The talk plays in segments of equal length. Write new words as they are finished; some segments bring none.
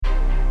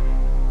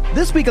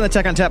This week on the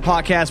Tech ONTAP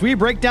podcast, we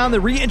break down the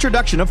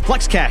reintroduction of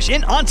FlexCache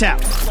in ONTAP.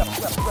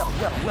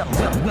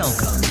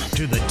 Welcome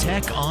to the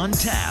Tech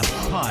ONTAP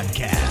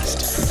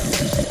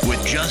podcast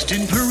with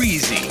Justin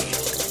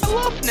Parisi. I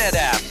love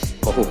NetApp.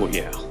 Oh,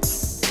 yeah.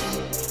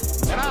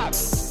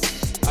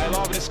 NetApp. I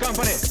love this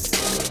company.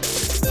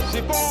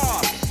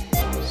 Support.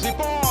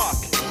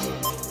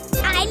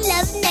 I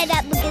love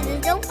NetApp because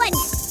it's so funny.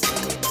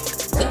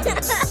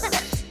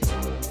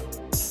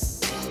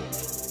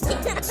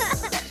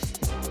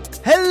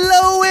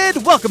 Hello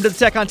and welcome to the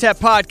Tech ONTAP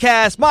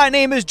podcast. My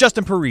name is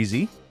Justin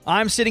Parisi.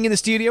 I'm sitting in the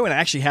studio, and I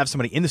actually have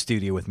somebody in the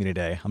studio with me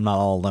today. I'm not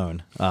all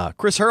alone.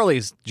 Chris Hurley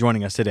is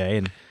joining us today.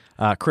 And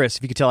Chris,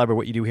 if you could tell everybody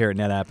what you do here at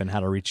NetApp and how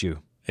to reach you.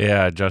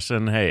 Yeah,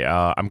 Justin. Hey,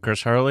 I'm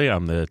Chris Hurley.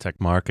 I'm the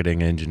tech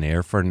marketing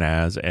engineer for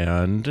NAS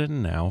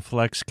and now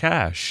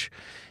FlexCache.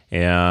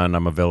 And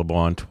I'm available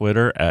on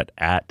Twitter at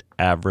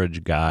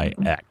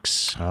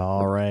AverageGuyX.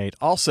 All right.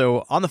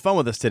 Also, on the phone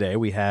with us today,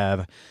 we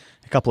have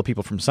a couple of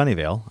people from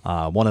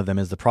Sunnyvale. One of them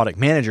is the product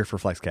manager for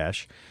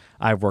FlexCache.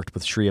 I've worked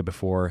with Shreya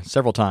before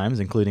several times,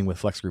 including with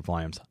Flex Group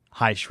Volumes.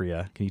 Hi,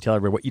 Shreya. Can you tell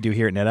everybody what you do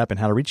here at NetApp and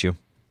how to reach you?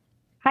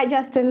 Hi,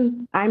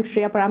 Justin. I'm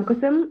Shreya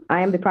Paramkusum.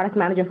 I am the product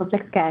manager for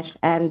FlexCache,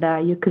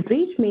 and you could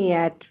reach me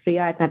at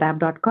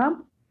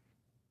shreya@netapp.com.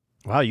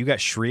 Wow, you got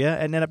Shreya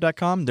at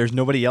netapp.com? There's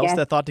nobody else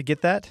that thought to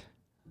get that?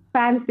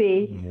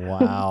 Fancy.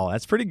 Wow,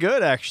 that's pretty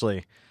good,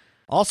 actually.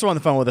 Also on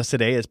the phone with us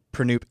today is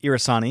Pranup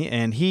Irasani,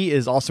 and he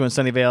is also in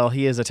Sunnyvale.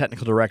 He is a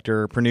technical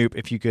director. Pranup,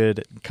 if you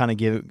could kind of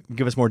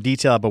give us more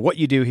detail about what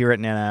you do here at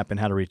NetApp and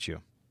how to reach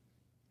you.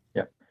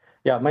 Yeah.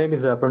 My name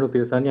is Pranup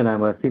Irasani, and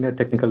I'm a senior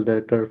technical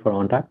director for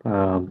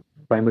ONTAP,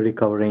 primarily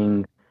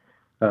covering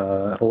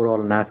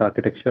overall NAS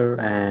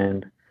architecture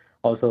and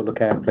also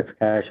look at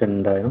FlexCache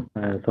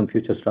and some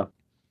future stuff.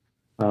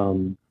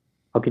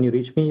 How can you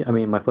reach me? I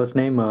mean, my first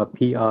name,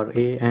 Pranoop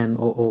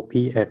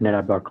at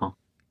netapp.com.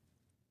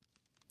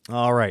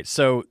 All right.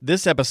 So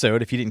this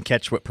episode, if you didn't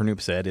catch what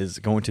Pranup said, is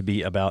going to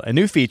be about a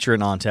new feature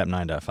in ONTAP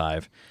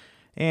 9.5.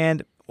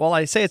 And while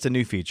I say it's a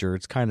new feature,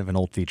 it's kind of an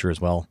old feature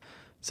as well.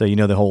 So you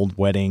know the whole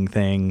wedding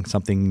thing,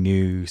 something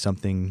new,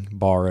 something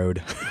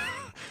borrowed.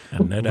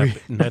 And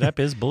NetApp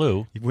is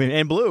blue.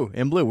 And blue.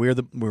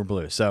 We're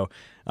blue. So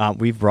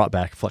we've brought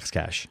back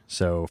FlexCache.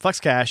 So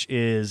FlexCache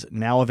is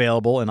now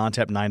available in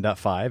ONTAP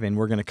 9.5, and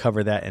we're going to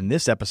cover that in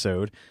this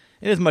episode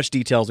in as much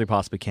detail as we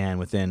possibly can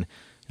within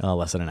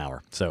less than an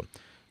hour. So,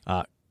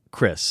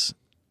 Chris,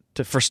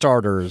 for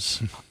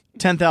starters,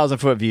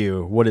 10,000-foot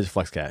view, what is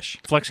FlexCache?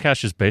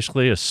 FlexCache is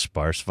basically a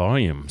sparse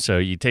volume. So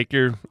you take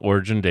your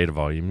origin data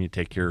volume, you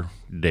take your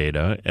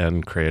data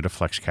and create a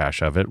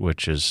FlexCache of it,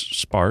 which is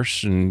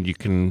sparse, and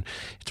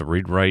it's a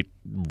read-write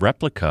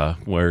replica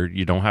where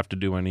you don't have to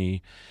do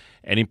any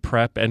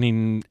prep,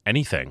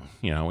 anything.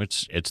 You know,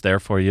 it's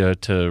there for you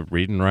to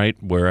read and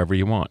write wherever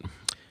you want.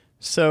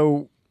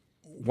 So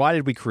why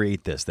did we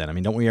create this then? I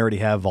mean, don't we already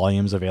have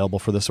volumes available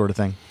for this sort of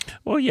thing?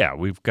 Well, yeah,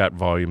 we've got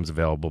volumes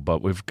available,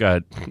 but we've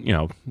got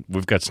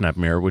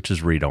SnapMirror, which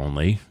is read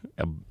only,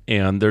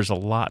 and there's a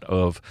lot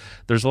of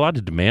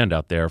demand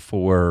out there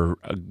for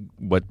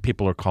what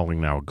people are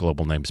calling now a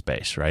global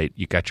namespace, right?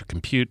 You got your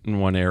compute in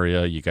one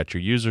area, you got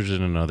your users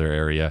in another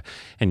area,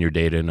 and your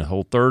data in a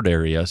whole third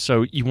area.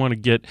 So you want to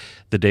get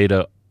the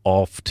data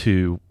off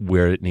to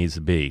where it needs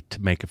to be to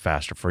make it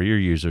faster for your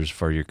users,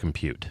 for your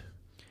compute.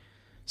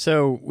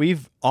 So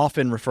we've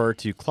often referred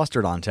to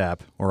clustered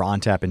ONTAP or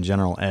ONTAP in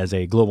general as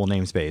a global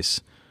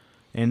namespace.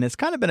 And it's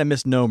kind of been a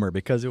misnomer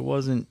because it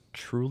wasn't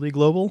truly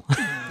global,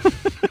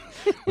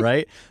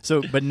 right?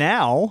 But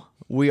now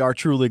we are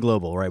truly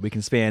global, right? We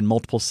can span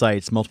multiple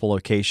sites, multiple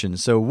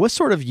locations. So what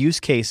sort of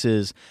use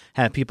cases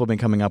have people been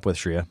coming up with,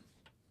 Shreya?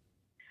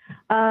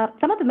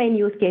 Some of the main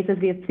use cases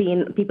we have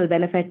seen people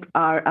benefit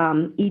are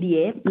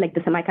EDA, like the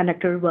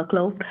semiconductor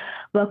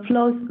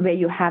workflows where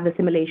you have the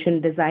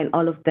simulation design,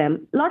 all of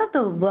them. A lot of the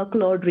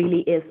workload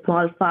really is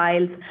small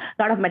files,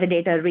 a lot of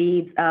metadata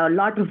reads, a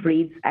lot of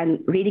reads, and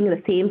reading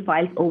the same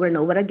files over and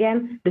over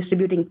again,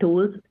 distributing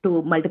tools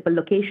to multiple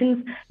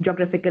locations,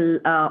 geographical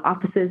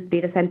offices,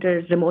 data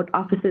centers, remote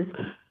offices.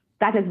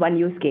 That is one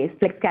use case.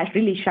 FlexCache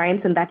really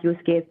shines in that use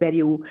case where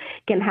you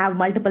can have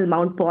multiple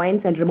mount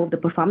points and remove the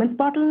performance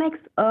bottlenecks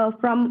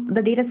from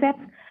the data sets.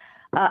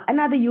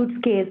 Another use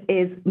case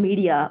is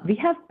media. We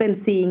have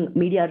been seeing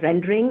media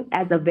rendering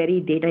as a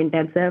very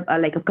data-intensive,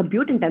 like a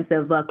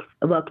compute-intensive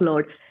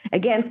workload.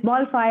 Again,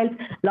 small files,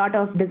 a lot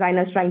of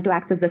designers trying to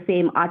access the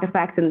same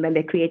artifacts and when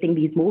they're creating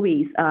these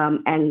movies.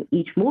 And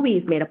each movie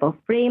is made up of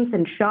frames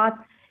and shots.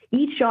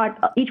 Each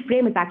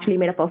frame is actually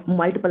made up of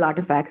multiple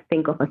artifacts.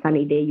 Think of a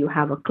sunny day. You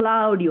have a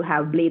cloud, you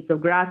have blades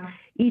of grass,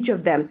 each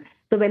of them.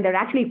 So when they're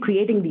actually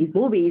creating these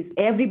movies,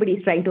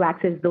 everybody's trying to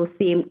access those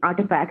same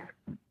artifacts,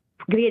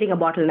 creating a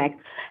bottleneck.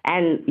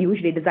 And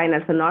usually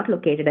designers are not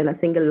located in a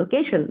single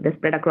location. They're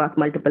spread across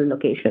multiple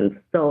locations.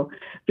 So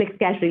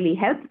FlexCache really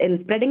helps in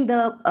spreading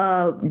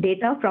the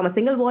data from a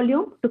single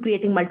volume to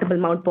creating multiple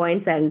mount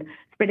points and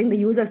spreading the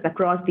users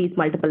across these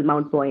multiple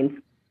mount points.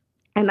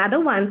 Another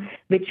one,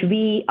 which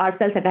we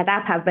ourselves at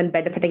NetApp have been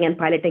benefiting and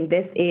piloting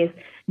this, is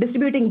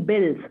distributing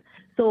builds.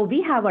 So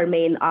we have our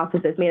main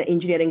offices, main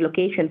engineering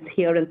locations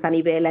here in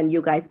Sunnyvale, and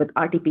you guys with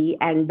RTP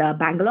and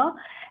Bangalore.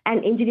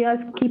 And engineers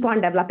keep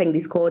on developing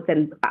these codes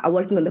and are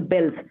working on the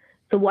builds.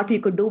 So what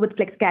you could do with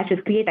FlexCache is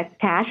create a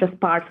cache, a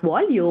sparse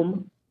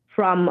volume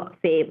from,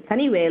 say,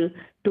 Sunnyvale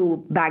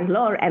to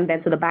Bangalore, and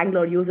then so the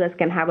Bangalore users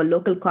can have a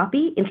local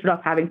copy instead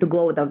of having to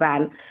go with a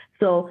WAN.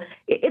 So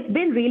it's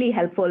been really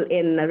helpful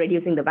in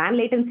reducing the WAN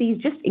latencies,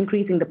 just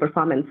increasing the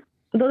performance.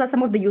 Those are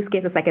some of the use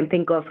cases I can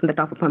think of from the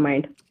top of my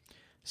mind.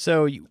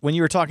 So when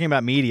you were talking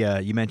about media,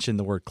 you mentioned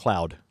the word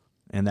cloud,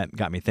 and that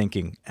got me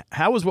thinking.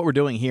 How is what we're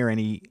doing here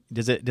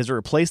does it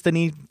replace the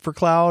need for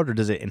cloud, or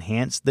does it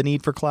enhance the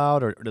need for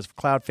cloud, or does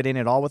cloud fit in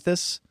at all with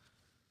this?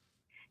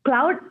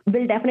 Cloud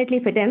will definitely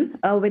fit in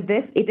with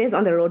this. It is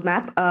on the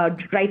roadmap.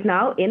 Right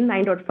now in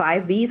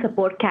 9.5, we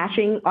support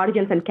caching,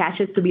 origins, and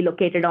caches to be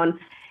located on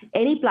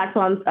any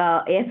platforms,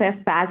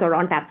 AFF, PaaS, or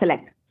ONTAP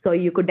Select. So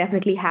you could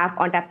definitely have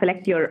ONTAP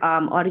Select your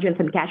origins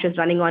and caches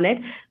running on it.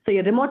 So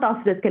your remote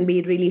offices can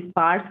be really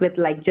sparse with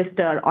like just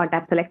an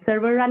ONTAP Select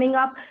server running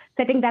up,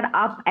 setting that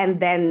up, and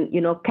then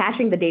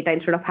caching the data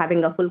instead of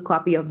having a full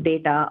copy of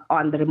data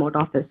on the remote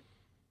office.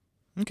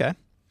 Okay.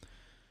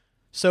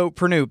 So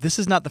Pranup, this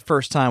is not the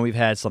first time we've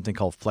had something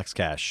called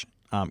FlexCache.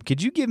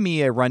 Could you give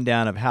me a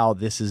rundown of how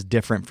this is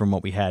different from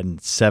what we had in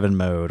 7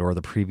 mode or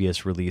the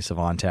previous release of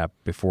ONTAP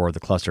before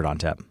the clustered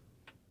ONTAP?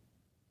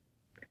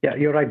 Yeah,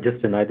 you're right,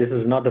 Justin. This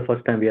is not the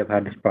first time we have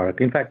had this product.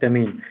 In fact, I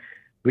mean,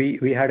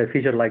 we had a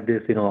feature like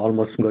this,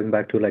 almost going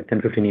back to like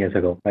 10, 15 years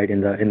ago, right,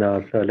 in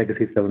the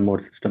legacy 7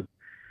 mode system.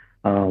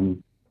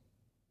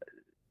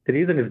 The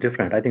reason is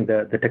different. I think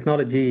the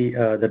technology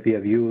that we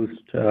have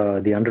used,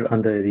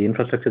 the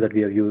infrastructure that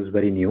we have used, is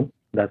very new.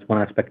 That's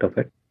one aspect of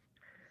it.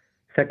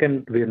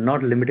 Second, we are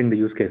not limiting the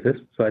use cases.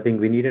 So I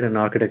think we needed an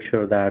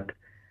architecture that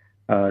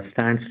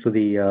stands to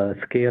the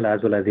scale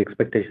as well as the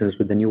expectations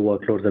with the new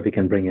workloads that we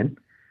can bring in.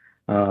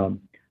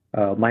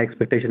 My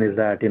expectation is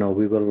that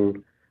we will,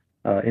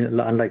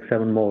 unlike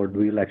 7 mode,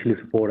 we will actually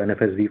support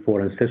NFS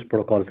v4 and SIFS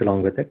protocols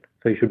along with it.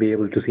 So you should be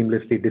able to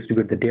seamlessly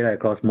distribute the data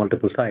across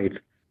multiple sites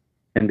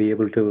and be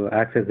able to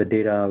access the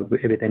data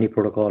with any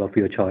protocol of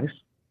your choice.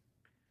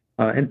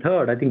 And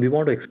third, I think we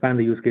want to expand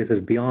the use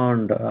cases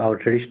beyond our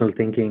traditional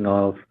thinking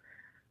of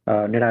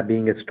NetApp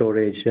being a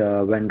storage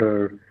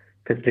vendor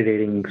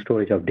facilitating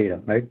storage of data,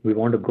 right? We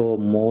want to go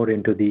more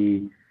into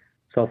the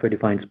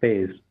software-defined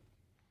space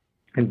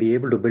and be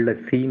able to build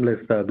a seamless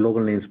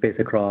global namespace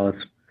across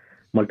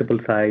multiple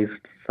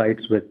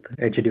sites with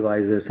edge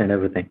devices and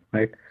everything,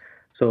 right?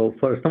 So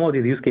for some of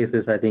these use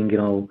cases, I think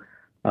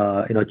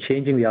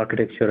changing the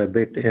architecture a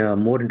bit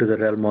more into the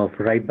realm of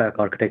write-back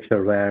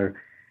architecture, where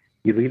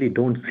you really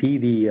don't see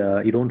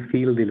you don't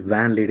feel the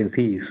WAN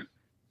latencies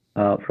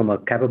from a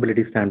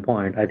capability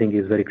standpoint, I think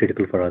is very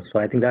critical for us. So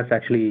I think that's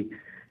actually,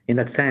 in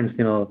that sense,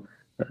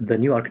 the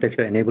new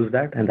architecture enables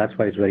that, and that's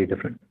why it's very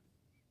different.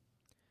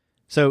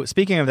 So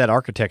speaking of that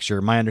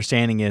architecture, my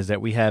understanding is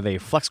that we have a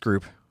Flex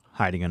Group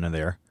hiding under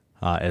there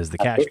as the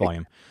cache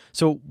volume.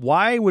 So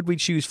why would we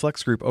choose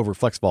Flex Group over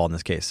FlexVol in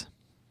this case?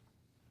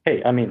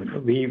 Hey, I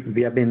mean,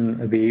 we have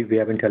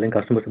been telling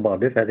customers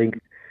about this. I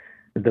think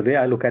the way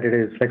I look at it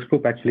is Flex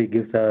Group actually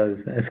gives us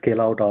a scale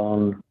out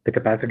on the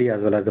capacity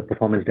as well as the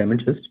performance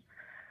dimensions,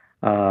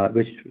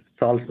 which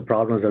solves the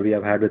problems that we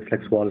have had with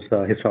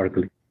FlexVols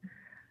historically.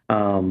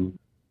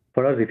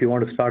 For us, if you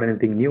want to start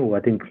anything new, I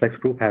think Flex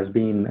Group has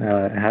been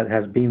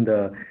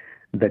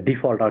the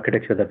default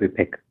architecture that we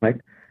pick, right?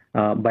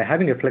 By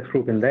having a Flex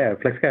Group in there,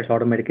 FlexCache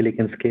automatically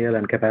can scale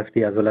and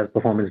capacity as well as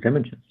performance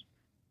dimensions.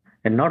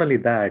 And not only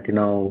that,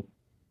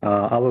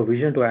 our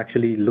vision to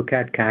actually look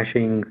at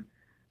caching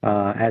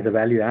as a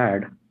value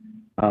add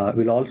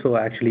will also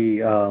actually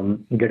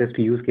get us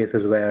to use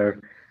cases where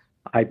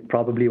I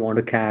probably want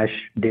to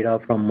cache data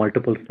from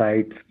multiple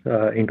sites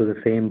into the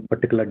same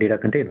particular data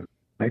container,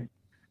 right?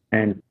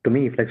 And to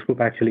me, Flex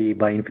Group actually,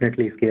 by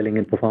infinitely scaling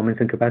in performance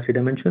and capacity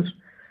dimensions,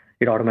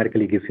 it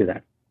automatically gives you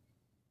that.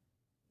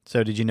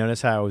 So did you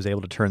notice how I was able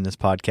to turn this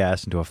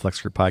podcast into a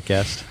Flex Group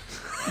podcast?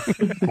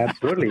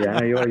 Absolutely. Yeah.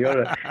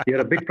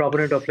 You're a big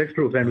proponent of Flex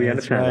Groups, and we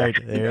understand right.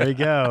 that. There we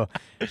go.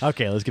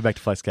 Okay, let's get back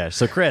to FlexCache.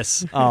 So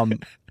Chris,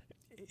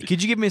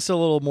 could you give me a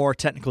little more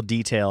technical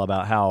detail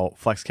about how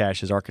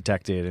FlexCache is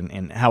architected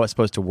and how it's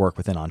supposed to work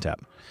within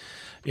ONTAP?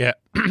 Yeah.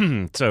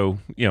 So,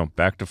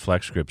 back to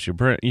Flex Groups.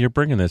 You're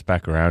bringing this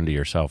back around to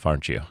yourself,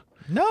 aren't you?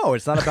 No,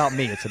 it's not about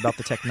me. It's about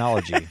the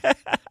technology.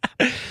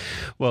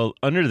 Well,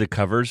 under the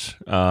covers,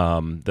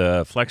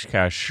 the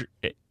FlexCache,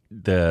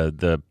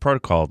 the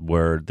protocol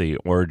where the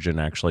origin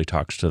actually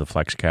talks to the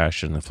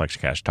FlexCache and the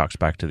FlexCache talks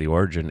back to the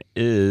origin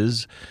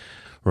is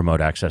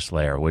Remote Access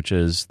Layer, which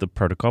is the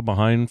protocol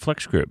behind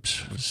Flex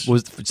Groups.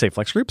 Say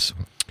Flex Groups?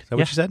 Is that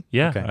what you said?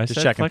 Yeah, okay, I just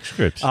said checking. Flex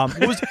Groups.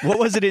 What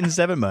was it in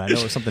 7 mode? I know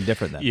it was something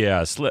different then.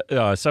 Yeah,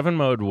 7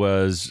 mode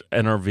was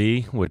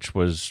NRV, which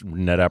was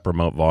NetApp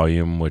Remote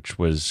Volume, which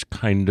was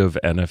kind of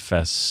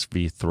NFS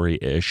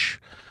v3-ish.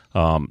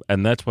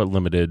 And that's what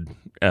limited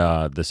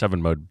the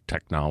 7-mode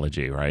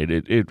technology, right?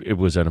 It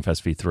was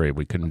NFS v3.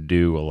 We couldn't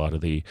do a lot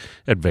of the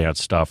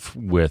advanced stuff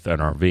with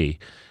NRV.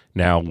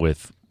 Now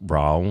with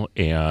RAL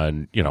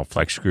and,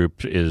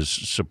 FlexGroup is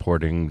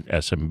supporting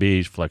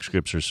SMBs.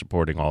 FlexGroups are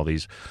supporting all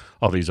these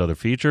other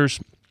features.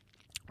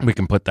 We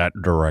can put that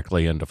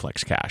directly into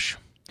FlexCache.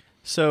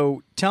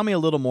 So tell me a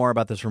little more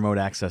about this remote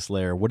access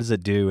layer. What does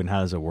it do and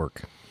how does it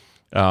work?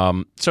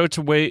 So it's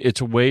a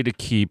way to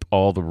keep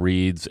all the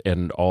reads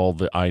and all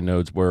the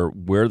inodes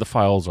where the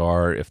files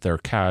are, if they're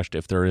cached,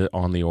 if they're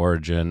on the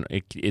origin.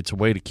 It's a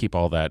way to keep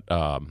all that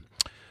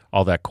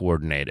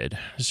coordinated.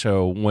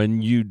 So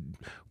when you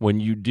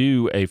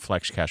do a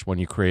FlexCache, when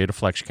you create a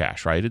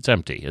FlexCache, right, it's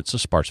empty. It's a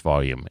sparse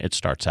volume. It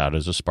starts out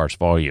as a sparse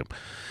volume.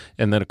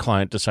 And then a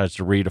client decides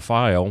to read a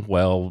file.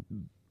 Well,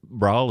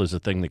 RAL is the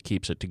thing that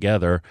keeps it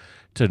together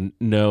to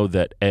know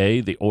that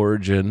the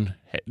origin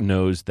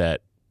knows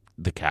that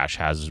the cache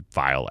has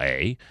file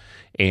A,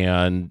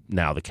 and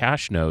now the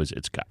cache knows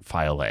it's got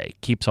file A.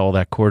 Keeps all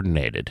that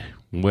coordinated.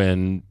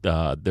 When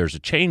there's a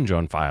change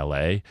on file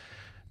A,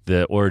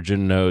 the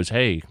origin knows,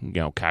 hey,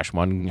 cache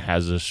 1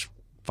 has this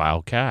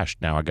file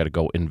cached. Now I got to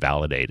go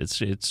invalidate.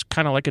 It's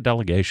kind of like a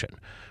delegation,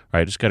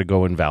 right? It's got to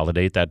go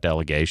invalidate that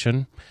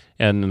delegation,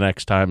 and the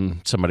next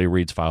time somebody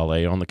reads file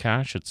A on the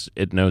cache,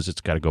 it knows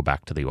it's got to go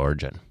back to the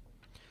origin.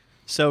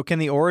 So can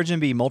the origin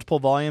be multiple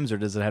volumes, or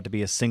does it have to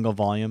be a single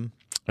volume?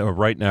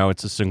 Right now,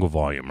 it's a single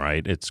volume,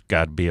 right? It's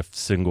got to be a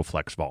single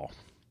flex vol.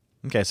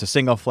 Okay, so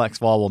single flex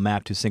vol will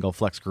map to single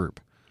flex group.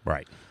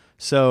 Right.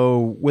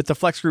 So with the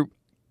flex group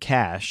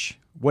cache,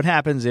 what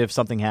happens if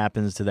something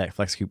happens to that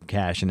flex group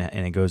cache and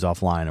it goes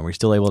offline? Are we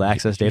still able to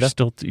access data?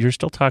 You're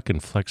still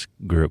talking flex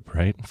group,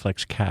 right?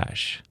 Flex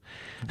cache.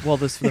 Well,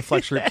 this is the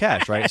flex group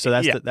cache, right? So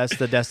that's Yeah. that's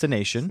the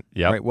destination.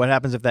 Yep. Right. What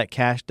happens if that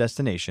cache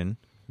destination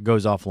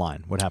goes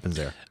offline? What happens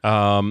there?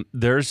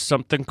 There's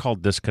something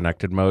called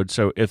disconnected mode.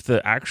 So if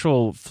the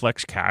actual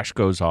flex cache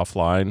goes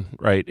offline,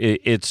 right,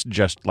 it's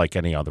just like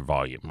any other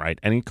volume, right?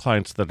 Any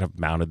clients that have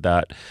mounted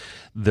that,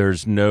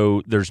 there's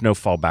no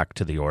fallback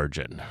to the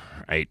origin,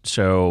 right?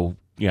 So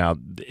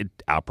it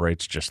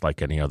operates just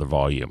like any other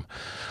volume.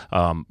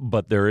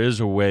 But there is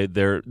a way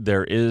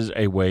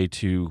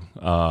to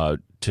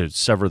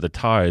sever the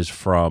ties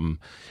from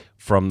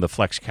the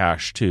flex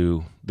cache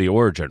to the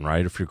origin,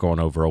 right? If you're going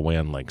over a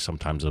WAN link,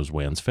 sometimes those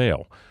WANs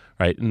fail,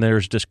 right? And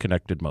there's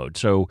disconnected mode.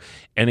 So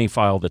any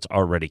file that's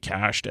already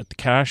cached at the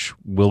cache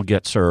will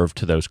get served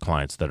to those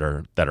clients that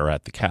are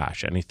at the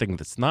cache. Anything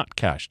that's not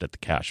cached at the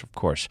cache, of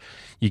course,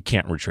 you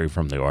can't retrieve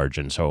from the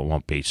origin, so it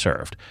won't be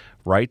served.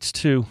 Writes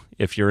too,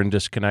 if you're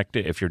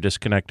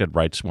disconnected,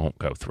 writes won't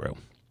go through.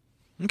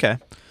 Okay.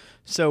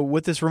 So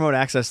with this remote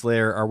access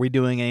layer, are we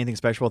doing anything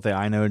special with the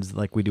inodes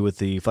like we do with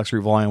the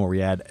FlexRoute volume, where we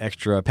add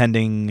extra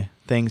pending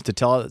things to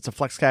tell it it's a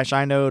FlexCache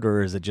inode,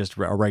 or is it just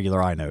a regular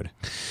inode?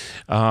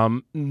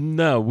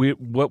 No,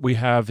 what we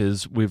have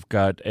is we've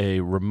got a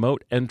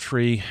remote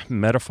entry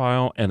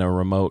metafile and a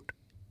remote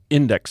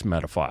index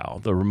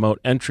metafile. The remote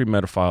entry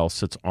metafile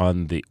sits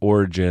on the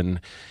origin.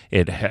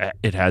 It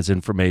has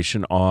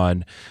information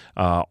on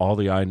all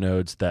the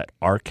inodes that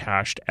are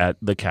cached at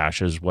the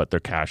caches, what the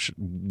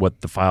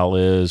file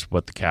is,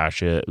 what the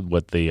cache is,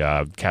 what the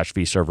cache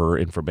vserver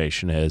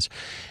information is,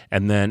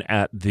 and then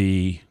at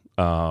the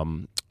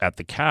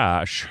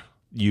cache,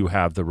 you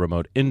have the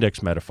remote index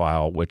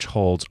metafile, which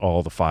holds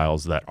all the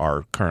files that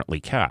are currently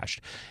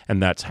cached,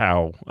 and that's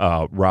how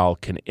RAL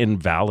can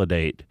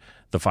invalidate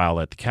the file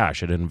at the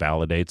cache. It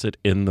invalidates it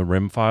in the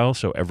RIM file,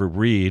 so every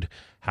read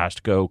has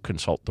to go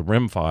consult the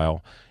RIM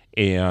file,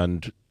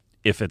 and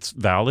if it's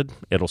valid,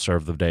 it'll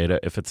serve the data.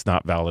 If it's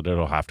not valid,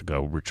 it'll have to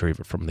go retrieve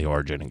it from the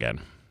origin again.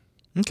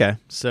 Okay,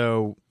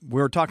 so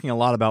we're talking a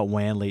lot about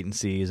WAN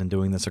latencies and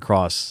doing this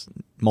across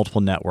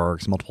multiple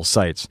networks, multiple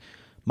sites.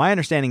 My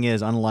understanding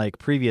is, unlike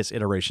previous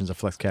iterations of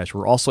FlexCache,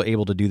 we're also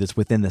able to do this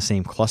within the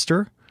same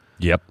cluster.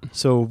 Yep.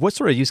 So what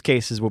sort of use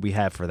cases would we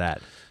have for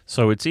that?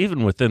 So it's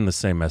even within the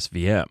same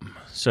SVM.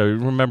 So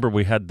remember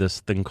we had this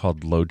thing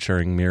called load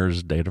sharing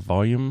mirrors data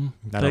volume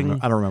thing?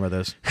 I don't remember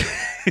this.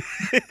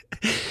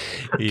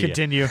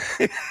 Continue.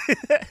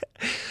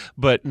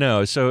 But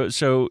no, so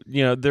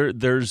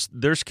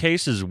there's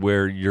cases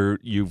where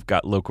you've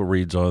got local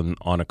reads on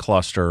a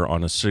cluster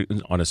on a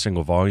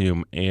single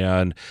volume,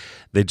 and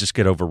they just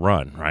get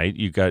overrun, right?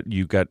 You got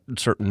a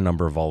certain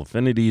number of all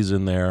affinities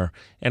in there,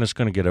 and it's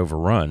going to get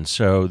overrun.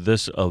 So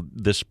this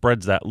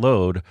spreads that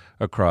load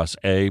across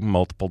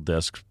multiple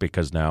disks,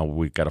 because now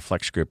we've got a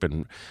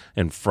FlexGroup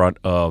in front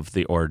of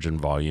the origin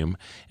volume,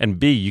 and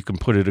B, you can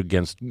put it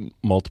against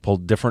multiple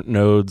different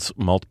nodes,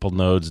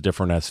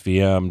 different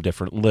SVM,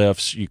 different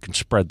lifts. You can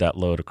spread that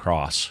load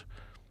across.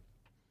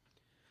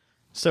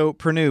 So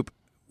Pranup,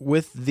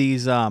 with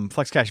these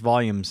FlexCache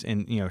volumes,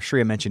 and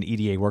Shreya mentioned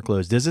EDA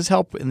workloads, does this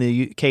help in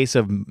the case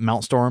of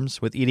mount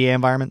storms with EDA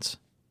environments?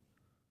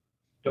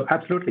 So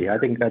absolutely, I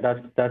think that's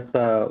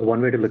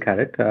one way to look at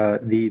it.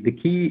 The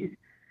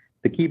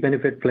key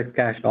benefit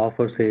FlexCache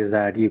offers is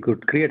that you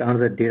could create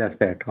another data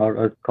set,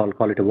 or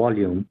call it a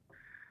volume,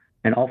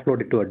 and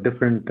offload it to a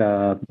different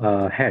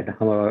head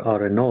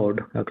or a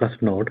node, a cluster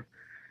node,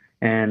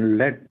 and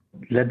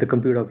let the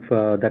compute of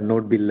that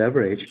node be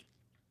leveraged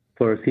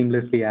for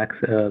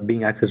seamlessly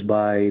being accessed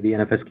by the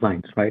NFS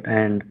clients, right?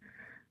 And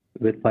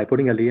by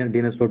putting a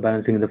DNS load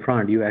balancing in the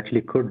front, you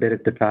actually could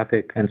direct the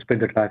traffic and spread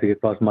the traffic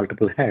across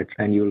multiple heads,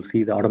 and you'll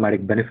see the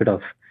automatic benefit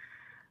of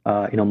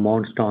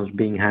mount storms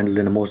being handled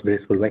in a most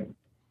graceful way.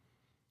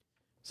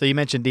 So you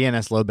mentioned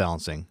DNS load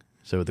balancing.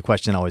 So the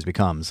question always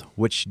becomes,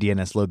 which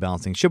DNS load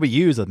balancing should we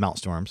use with mount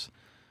storms?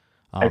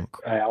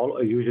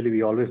 Usually,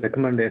 we always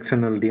recommend the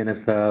external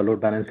DNS load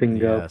balancing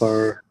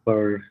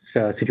for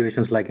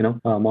situations like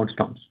mount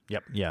storms.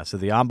 Yep. Yeah. So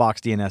the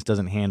on-box DNS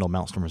doesn't handle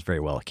mount storms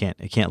very well.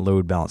 It can't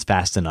load balance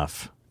fast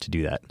enough to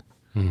do that.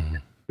 Mm-hmm.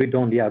 We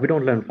don't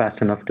learn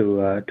fast enough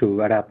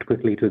to adapt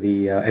quickly to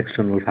the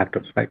external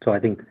factors, right? So I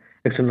think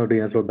external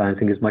DNS load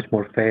balancing is much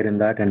more fair in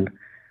that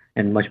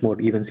and much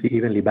more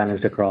evenly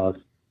balanced across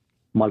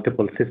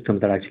multiple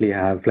systems that actually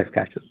have flex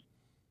caches.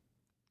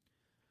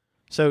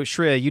 So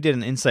Shreya, you did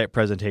an insight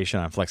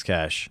presentation on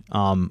FlexCache.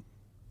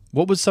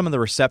 What was some of the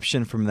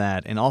reception from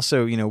that? And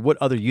also, what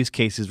other use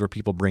cases were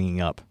people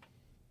bringing up?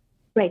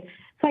 Right.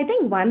 So I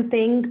think one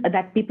thing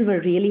that people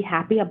were really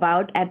happy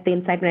about at the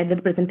insight when I did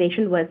the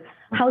presentation was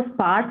how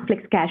sparse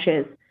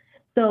FlexCache is.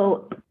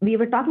 So we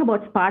were talking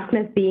about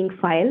sparseness being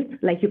files,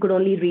 like you could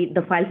only read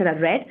the files that are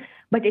read,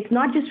 but it's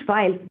not just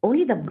files.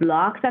 Only the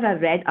blocks that are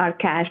read are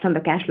cached on the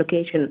cache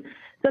location.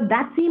 So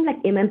that seemed like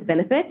immense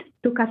benefit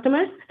to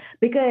customers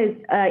because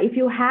if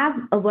you have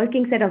a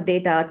working set of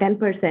data,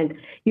 10%,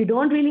 you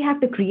don't really have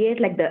to create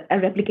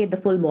replicate the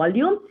full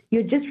volume.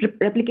 You're just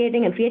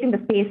replicating and creating the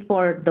space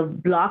for the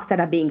blocks that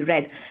are being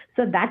read.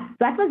 So that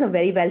was a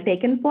very well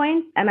taken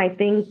point, and I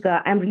think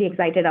I'm really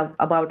excited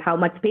about how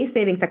much space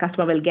savings the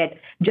customer will get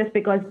just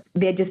because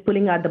they're just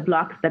pulling out the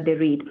blocks that they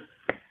read.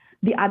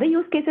 The other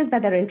use cases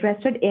that they're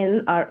interested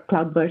in are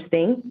cloud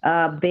bursting.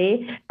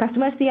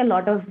 Customers see a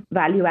lot of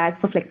value add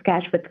for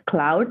FlexCache with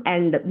cloud,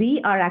 and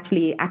we are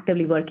actually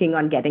actively working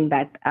on getting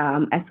that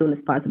as soon as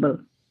possible.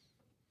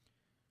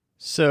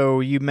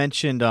 So you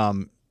mentioned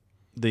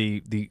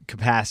the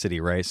capacity,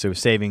 right? So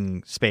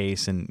saving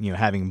space and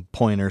having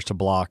pointers to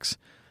blocks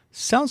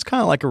sounds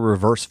kind of like a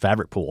reverse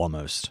fabric pool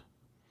almost.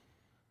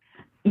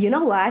 You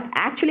know what?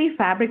 Actually,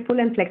 fabric pool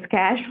and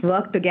FlexCache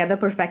work together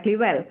perfectly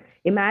well.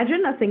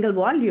 Imagine a single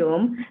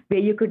volume where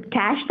you could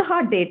cache the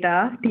hot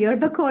data, tier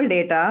the cold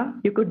data.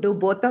 You could do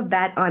both of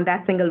that on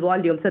that single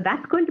volume. So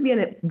that's going to be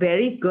a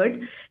very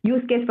good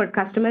use case for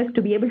customers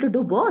to be able to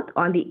do both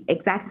on the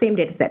exact same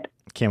data set.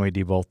 Can we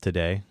do both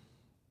today?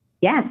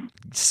 Yes.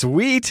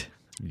 Sweet.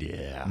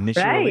 Yeah.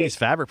 Initial release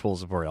fabric pool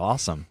support.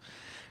 Awesome.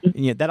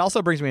 Yeah, that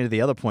also brings me to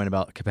the other point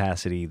about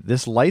capacity.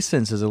 This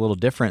license is a little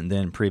different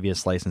than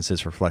previous licenses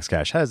for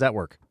FlexCache. How does that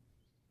work?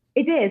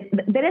 It is.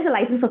 There is a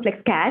license for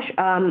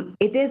FlexCache.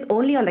 It is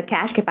only on the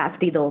cache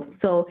capacity, though.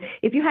 So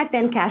if you had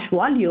 10 cache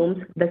volumes,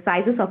 the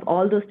sizes of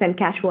all those 10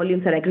 cache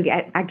volumes are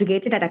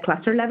aggregated at a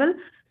cluster level.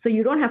 So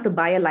you don't have to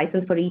buy a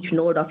license for each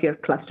node of your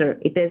cluster.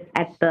 It is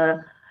at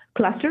the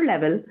cluster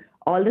level.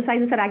 All the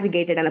sizes are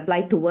aggregated and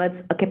applied towards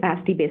a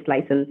capacity-based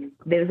license.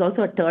 There is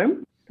also a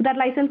term to that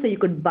license, so you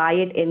could buy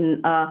it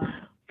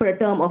for a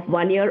term of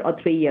 1 year or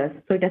 3 years.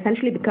 So it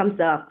essentially becomes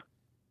a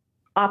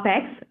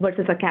OpEx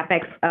versus a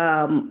CapEx,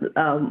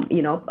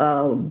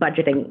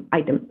 budgeting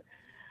item.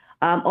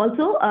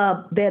 Also,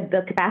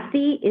 the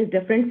capacity is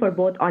different for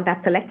both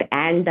ONTAP Select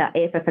and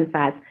AFF and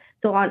FAS.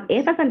 So on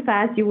AFF and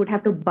FAS, you would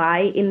have to buy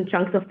in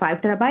chunks of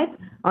 5 terabytes.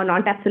 On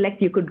ONTAP Select,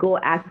 you could go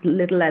as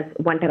little as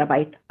 1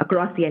 terabyte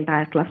across the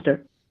entire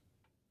cluster.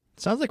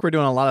 Sounds like we're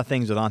doing a lot of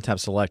things with ONTAP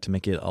Select to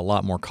make it a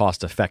lot more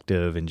cost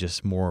effective and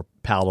just more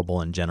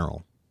palatable in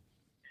general.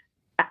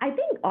 I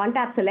think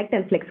ONTAP Select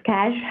and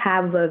FlexCache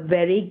have a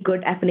very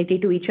good affinity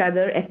to each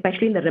other,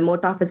 especially in the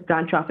remote office,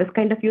 branch office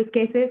kind of use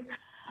cases.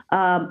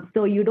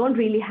 So you don't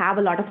really have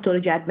a lot of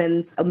storage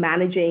admins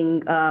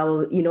managing,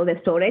 their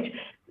storage.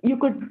 You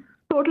could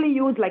totally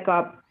use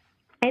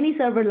any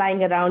server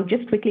lying around,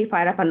 just quickly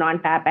fire up an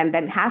ONTAP and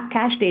then have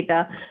cache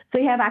data. So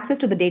you have access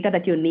to the data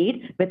that you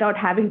need without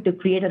having to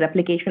create a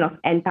replication of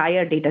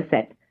entire data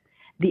set.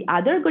 The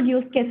other good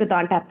use case with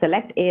ONTAP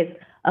Select is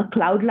a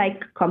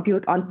cloud-like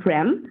compute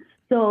on-prem.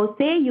 So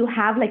say you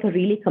have a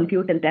really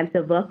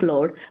compute-intensive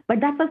workload, but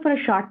that was for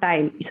a short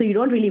time. So you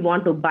don't really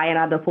want to buy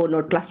another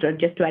 4-node cluster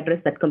just to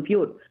address that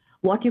compute.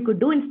 What you could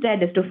do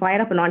instead is to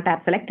fire up an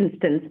ONTAP Select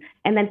instance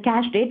and then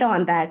cache data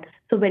on that.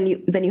 So when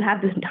you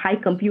have this high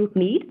compute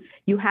need,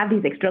 you have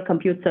these extra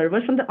compute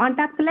servers from the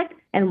ONTAP Select.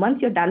 And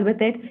once you're done with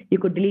it, you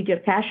could delete your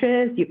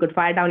caches, you could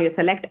fire down your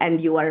Select,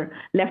 and you are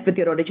left with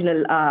your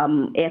original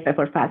AFF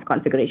or FAS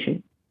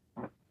configuration.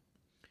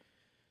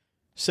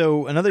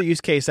 So another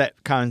use case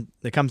that comes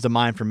to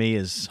mind for me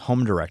is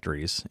home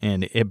directories.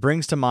 And it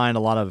brings to mind a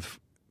lot of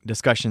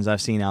discussions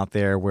I've seen out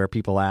there where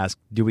people ask,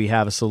 do we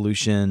have a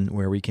solution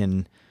where we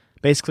can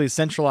basically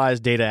centralize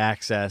data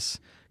access,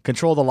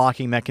 control the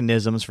locking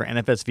mechanisms for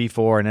NFS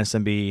v4 and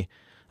SMB,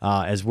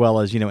 as well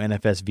as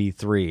NFS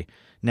v3.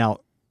 Now,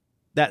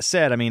 that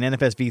said, I mean,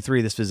 NFS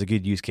v3, this is a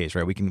good use case,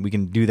 right? We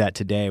can do that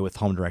today with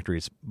home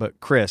directories. But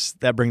Chris,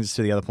 that brings us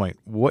to the other point.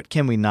 What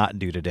can we not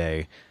do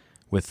today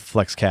with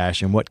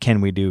FlexCache, and what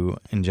can we do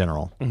in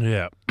general?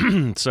 Yeah.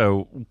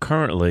 So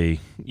currently,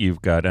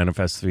 you've got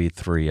NFS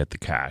v3 at the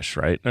cache,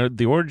 right?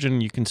 The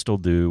origin, you can still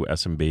do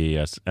SMB,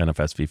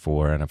 NFS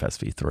v4,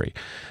 NFS v3.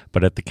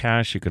 But at the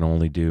cache, you can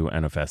only do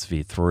NFS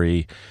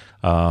v3.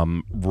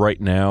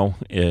 Right now,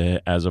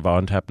 as of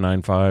ONTAP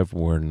 9.5,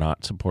 we're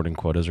not supporting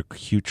quotas or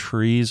queue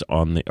trees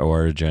on the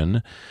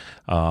origin.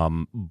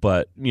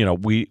 But, you know,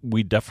 we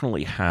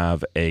definitely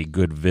have a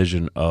good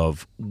vision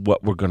of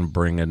what we're going to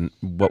bring in,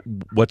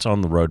 what's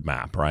on the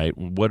roadmap, right?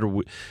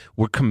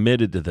 We're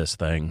committed to this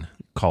thing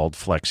called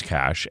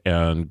FlexCache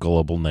and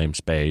global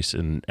namespace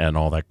and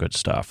all that good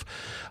stuff.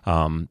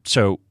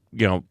 So,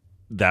 you know,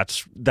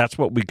 that's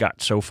what we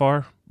got so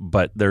far,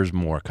 but there's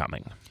more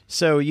coming.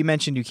 So you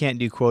mentioned you can't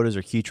do quotas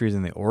or queue trees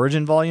in the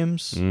origin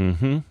volumes.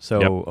 Mm-hmm.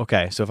 So,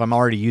 okay. So if I'm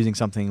already using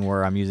something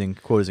where I'm using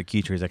quotas or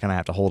queue trees, I kind of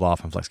have to hold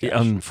off on FlexCache.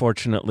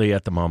 Unfortunately,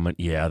 at the moment,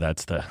 yeah,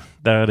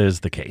 that is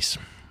the case.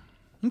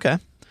 Okay.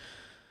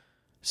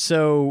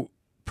 So,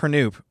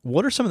 Pranup,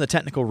 what are some of the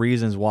technical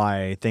reasons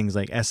why things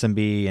like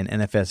SMB and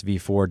NFS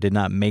v4 did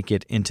not make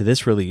it into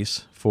this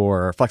release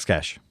for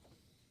FlexCache?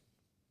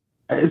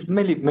 It's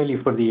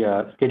mainly for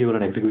the schedule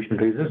and execution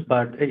reasons,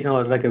 but you know,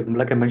 like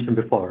I mentioned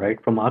before,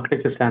 right? From an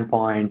architecture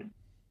standpoint,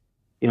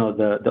 you know,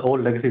 the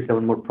old legacy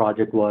 7-mode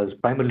project was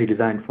primarily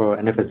designed for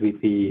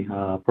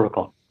NFS-v3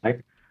 protocol,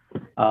 right?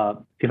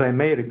 If I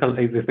may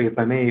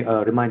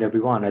remind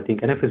everyone, I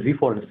think NFS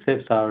v4 and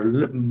CIFS are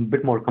a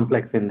bit more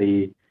complex in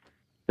the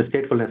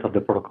statefulness of the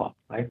protocol,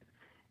 right?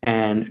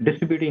 And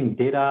distributing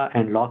data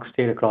and log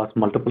state across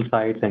multiple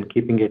sites and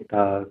keeping it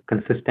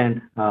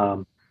consistent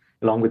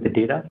along with the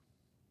data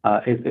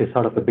is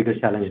sort of a bigger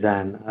challenge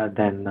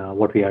than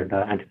what we had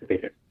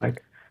anticipated, right?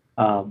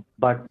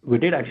 But we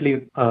did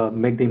actually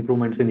make the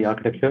improvements in the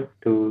architecture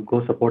to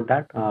go support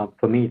that.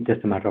 For me, it's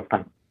just a matter of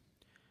time.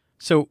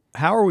 So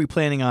how are we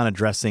planning on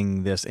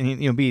addressing this?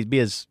 And, you know, be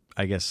as,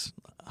 I guess,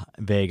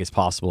 vague as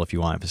possible if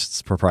you want, if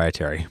it's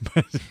proprietary,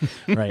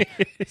 right?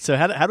 So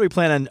how do we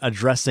plan on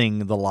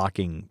addressing the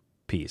locking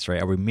piece,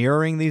 right? Are we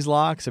mirroring these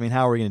locks? I mean,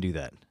 how are we going to do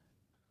that?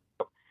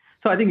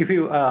 So I think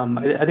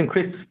I think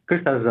Chris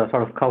has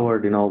sort of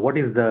covered, you know, what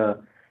is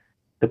the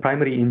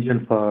primary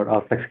engine for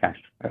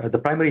FlexCache. The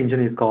primary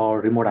engine is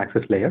called remote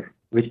access layer,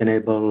 which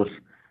enables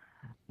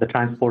the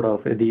transport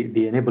of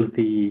enables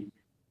the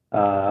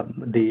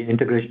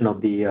integration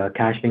of the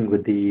caching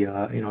with the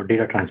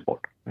data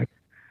transport. Right?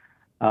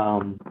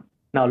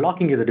 Now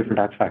locking is a different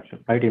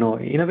abstraction, right? You know,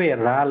 in a way,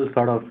 RAL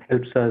sort of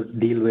helps us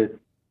deal with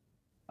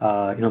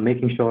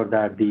making sure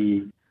that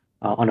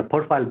on a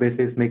per file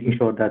basis, making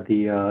sure that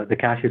the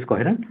cache is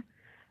coherent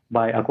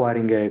by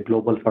acquiring a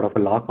global sort of a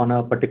lock on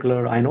a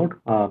particular inode,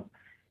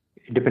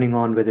 depending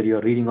on whether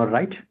you're reading or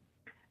write.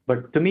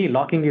 But to me,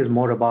 locking is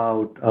more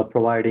about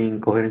providing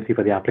coherency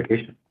for the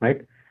application,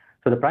 right?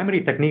 So the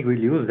primary technique we'll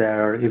use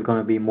there is going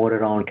to be more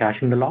around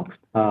caching the logs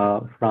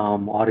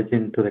from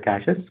origin to the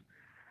caches,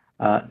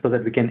 so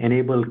that we can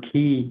enable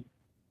key,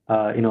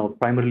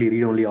 primarily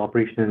read-only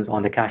operations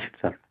on the cache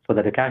itself, so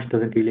that the cache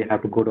doesn't really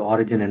have to go to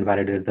origin and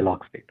validate the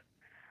log state.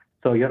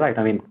 So you're right.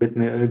 I mean, with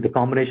the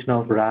combination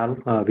of RAL,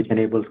 which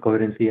enables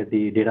coherency at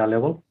the data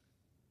level,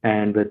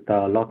 and with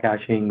log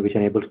caching, which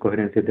enables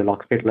coherency at the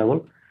log state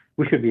level,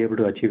 we should be able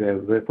to achieve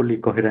a fully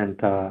coherent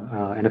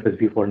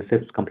NFS v4 and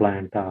CIFS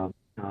compliant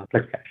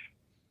FlexCache.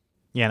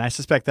 Yeah, and I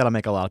suspect that'll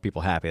make a lot of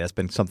people happy. That's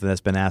been something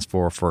that's been asked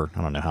for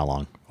I don't know how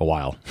long, a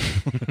while.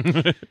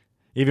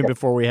 Even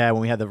before when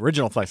we had the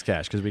original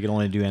FlexCache, because we could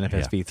only do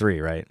NFS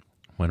v3, right?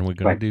 When are we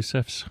going to do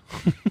CIFS?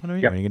 When are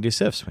you going to do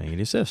CIFS? When are you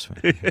going to do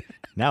CIFS?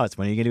 Now it's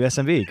when are you going to do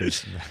SMB,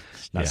 because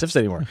it's not CIFS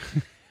anymore.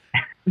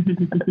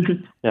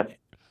 Yeah.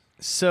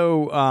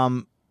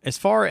 So as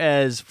far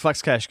as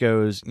FlexCache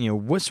goes, you know,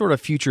 what sort of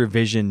future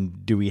vision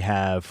do we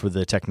have for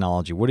the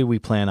technology? What do we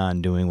plan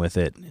on doing with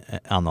it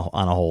on a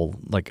whole,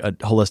 like a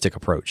holistic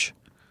approach?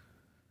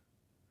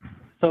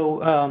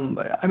 So,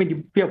 I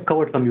mean, we have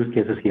covered some use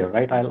cases here,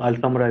 right? I'll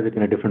summarize it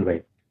in a different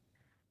way.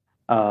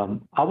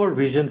 Our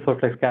vision for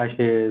FlexCache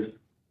is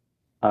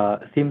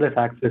seamless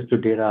access to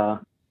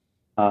data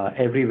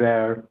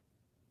everywhere,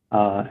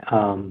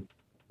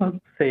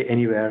 say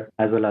anywhere,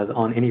 as well as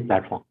on any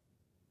platform,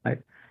 right?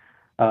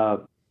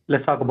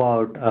 Let's talk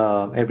about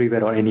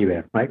everywhere or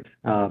anywhere, right?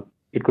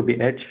 It could be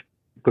edge,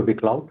 it could be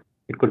cloud,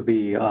 it could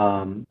be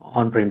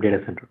on-prem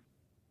data center,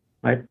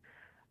 right?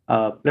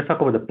 Let's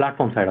talk about the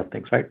platform side of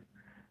things, right?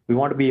 We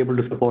want to be able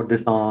to support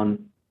this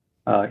on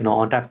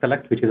ONTAP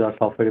Select, which is our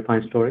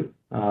software-defined story.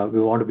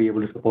 We want to be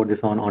able to support this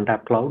on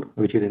ONTAP Cloud,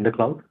 which is in the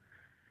cloud,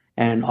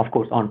 and of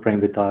course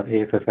on-prem with our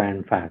AFF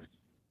and FAS.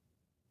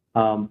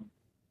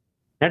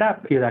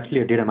 NetApp is actually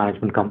a data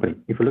management company.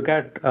 If you look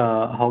at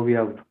how we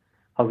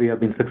have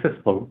been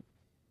successful,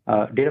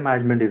 data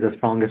management is the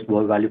strongest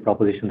value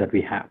proposition that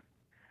we have.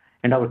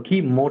 And our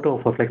key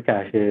motto for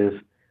FlexCache is,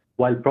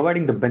 while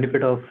providing the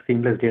benefit of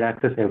seamless data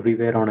access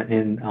everywhere on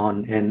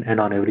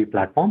every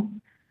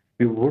platform,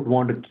 we would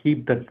want to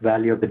keep the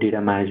value of the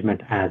data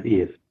management as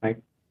is, right?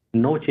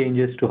 No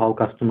changes to how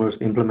customers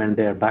implement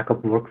their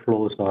backup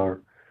workflows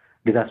or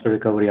disaster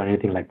recovery or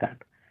anything like that.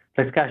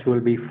 FlexCache will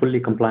be fully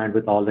compliant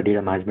with all the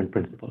data management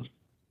principles.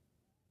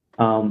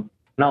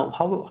 Now,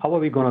 how are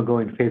we going to go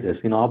in phases?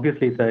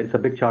 Obviously, it's a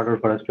big charter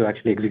for us to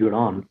actually execute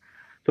on.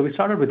 So we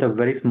started with a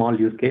very small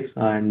use case,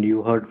 and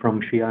you heard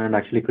from Shia and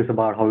actually Chris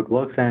about how it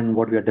works and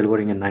what we are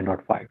delivering in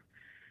 9.5.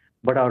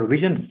 But our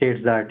vision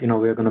states that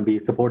we're going to be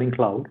supporting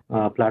cloud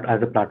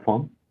as a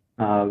platform,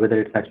 whether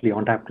it's actually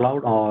ONTAP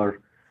Cloud or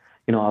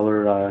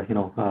our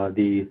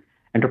the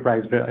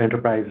enterprise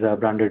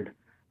branded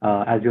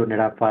Azure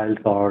NetApp files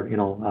or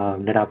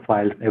NetApp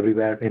files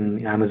everywhere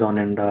in Amazon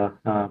and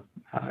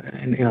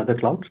in other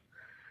clouds.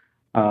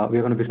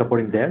 We're going to be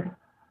supporting there.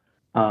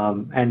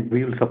 And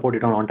we will support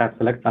it on ONTAP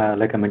Select,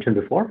 like I mentioned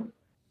before.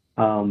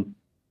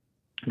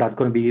 That's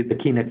going to be the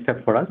key next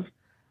step for us.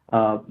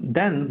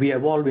 Then we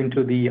evolve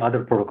into the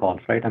other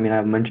protocols, right? I mean,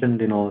 I've mentioned,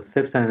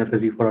 CIFS and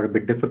NFS v4 are a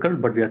bit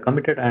difficult, but we are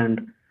committed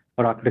and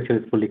our architecture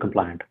is fully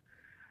compliant.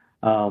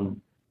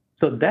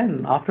 So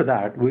then after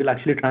that, we'll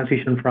actually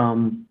transition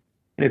from,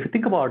 if you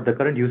think about the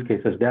current use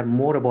cases, they are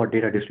more about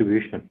data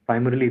distribution,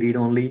 primarily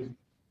read-only.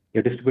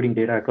 You're distributing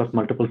data across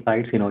multiple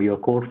sites, your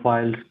core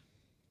files.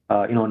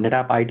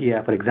 NetApp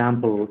ITF, for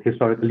example,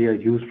 historically has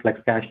used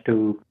FlexCache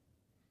to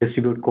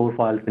distribute core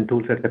files and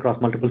toolsets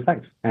across multiple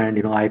sites. And,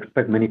 I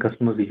expect many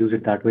customers to use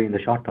it that way in the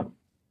short term.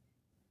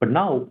 But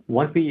now,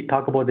 once we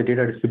talk about the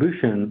data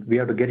distribution, we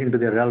have to get into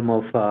the realm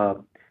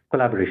of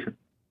collaboration.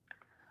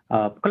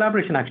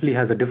 Collaboration actually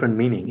has a different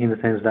meaning in the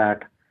sense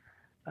that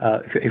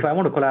if I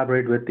want to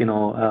collaborate with,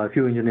 a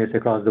few engineers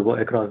across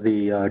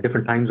the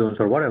different time zones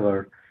or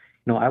whatever,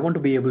 I want to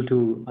be able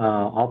to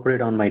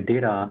operate on my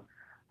data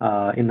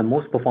in the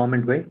most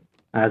performant way,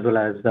 as well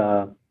as,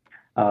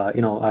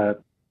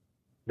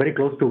 very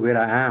close to where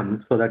I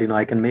am so that,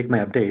 I can make my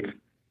updates.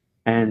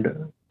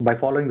 And by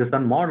following the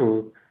Sun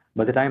model,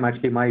 by the time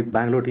actually my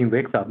Bangalore team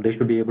wakes up, they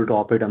should be able to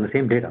operate on the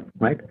same data,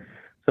 right?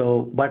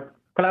 So, but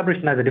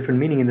collaboration has a different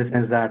meaning in the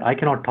sense that I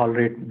cannot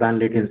tolerate WAN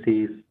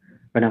latencies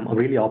when I'm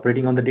really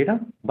operating on the data,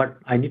 but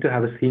I need to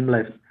have a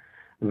seamless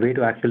way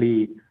to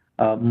actually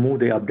move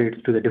the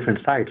updates to the different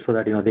sites so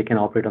that, they can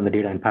operate on the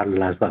data in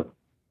parallel as well.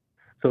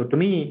 So to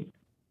me,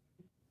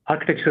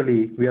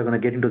 architecturally, we are going to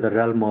get into the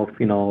realm of,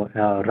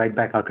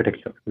 write-back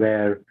architecture,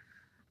 where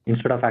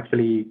instead of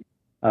actually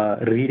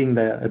reading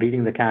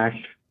the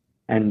cache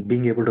and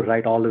being able to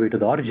write all the way to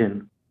the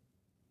origin,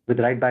 with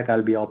write-back,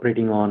 I'll be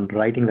operating on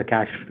writing to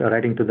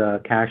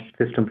the cache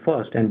system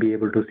first and be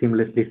able to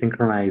seamlessly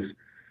synchronize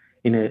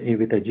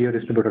with a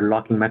geo-distributed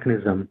locking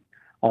mechanism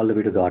all the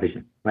way to the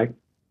origin, right?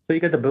 So you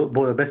get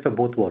the best of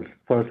both worlds.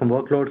 For some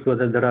workloads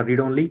that are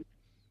read-only,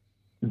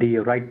 the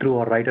write-through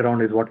or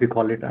write-around is what we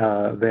call it,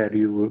 where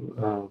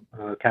you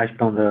cache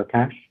down the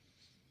cache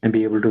and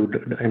be able to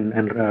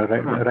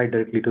write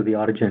directly to the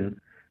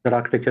origin. That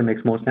architecture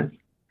makes more sense.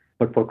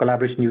 But for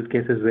collaboration use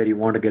cases where you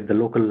want to get the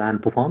local LAN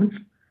performance,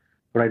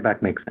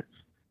 write-back makes sense.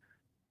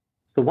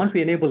 So once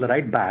we enable the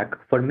write-back,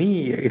 for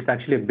me, it's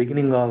actually a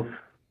beginning of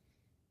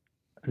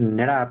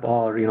NetApp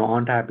or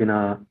ONTAP in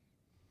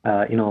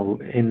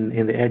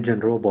the edge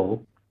and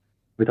robo.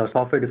 With our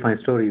software-defined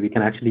story, we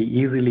can actually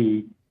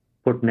easily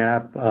put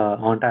NetApp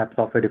ONTAP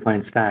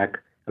software-defined stack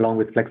along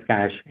with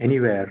FlexCache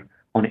anywhere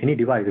on any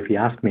device, if you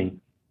ask me,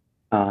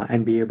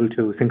 and be able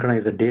to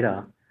synchronize the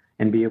data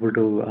and be able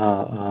to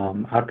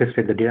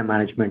orchestrate the data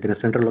management in a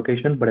central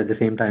location, but at the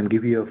same time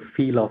give you a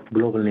feel of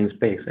global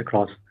namespace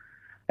across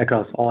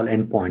all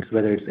endpoints,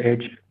 whether it's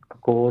edge,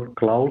 core,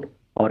 cloud,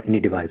 or any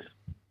device.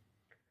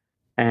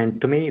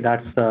 And to me,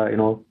 that's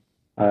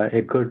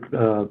a good.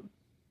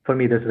 For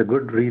me, this is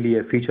really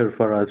a feature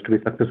for us to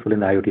be successful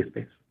in the IoT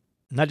space.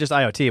 Not just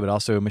IoT, but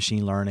also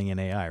machine learning and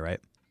AI, right?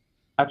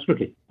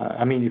 Absolutely.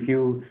 I mean, if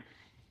you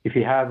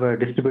have a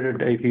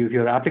distributed, if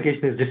your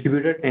application is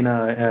distributed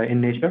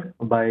in nature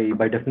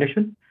by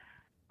definition,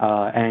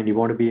 and you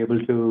want to be able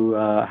to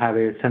have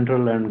a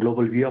central and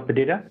global view of the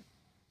data,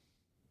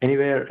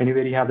 anywhere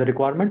you have the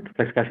requirement,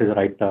 FlexCache is the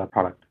right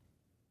product.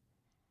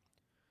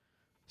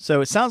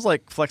 So it sounds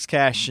like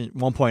FlexCache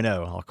 1.0,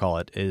 I'll call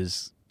it,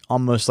 is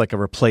almost like a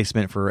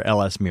replacement for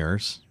LS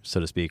mirrors, so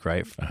to speak,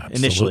 right? Absolutely,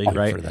 initially,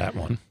 right? For that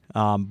one.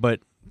 But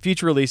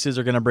future releases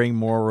are going to bring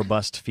more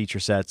robust feature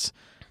sets.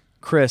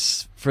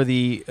 Chris, for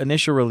the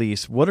initial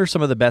release, what are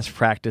some of the best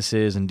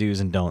practices and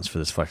do's and don'ts for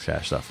this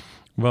FlexCache stuff?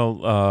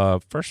 Well,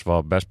 first of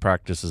all, best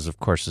practices, of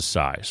course, is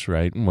size,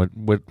 right?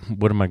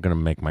 What am I going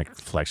to make my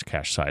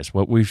FlexCache size?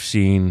 What we've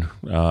seen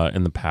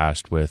in the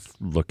past with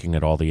looking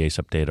at all the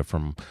ASAP data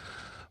from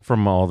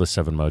all the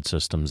 7-mode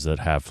systems that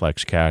have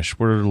FlexCache,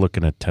 we're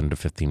looking at 10 to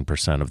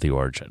 15% of the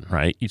origin,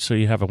 right? So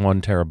you have a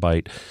 1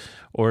 terabyte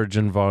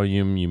origin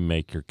volume, you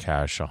make your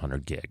cache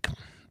 100 gig.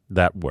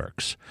 That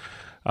works.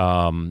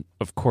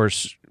 Of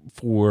course,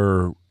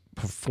 for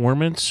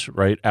performance,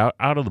 right,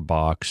 out of the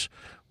box,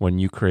 when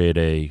you create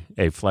a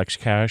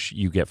FlexCache,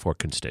 you get 4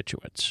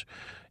 constituents.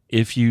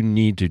 If you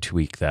need to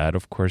tweak that,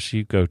 of course,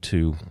 you go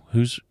to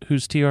whose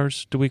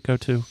TRs do we go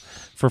to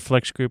for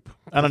Flex Group?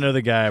 I don't know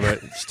the guy,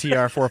 but it's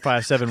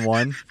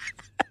TR4571.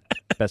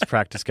 Best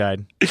practice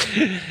guide.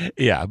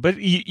 Yeah, but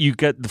you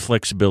get the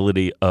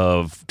flexibility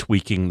of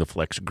tweaking the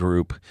Flex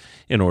Group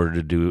in order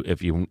to do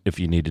if you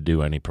need to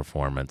do any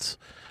performance.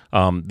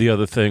 The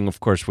other thing, of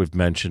course, we've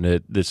mentioned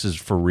it. This is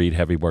for read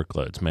heavy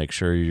workloads. Make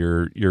sure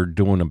you're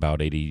doing about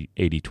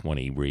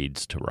 80-20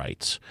 reads to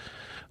writes.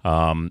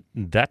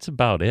 That's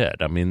about it.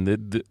 I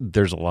mean,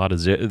 there's a lot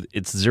of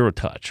it's zero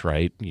touch,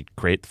 right? You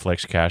create the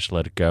Flex Cache,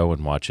 let it go,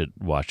 and watch it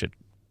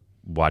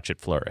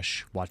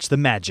flourish. Watch the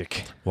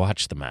magic.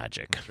 Watch the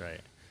magic. That's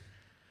right.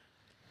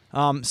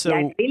 Yeah,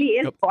 it really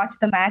is watch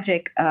the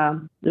magic.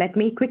 Let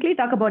me quickly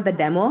talk about the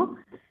demo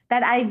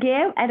that I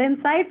gave at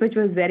Insight, which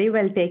was very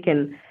well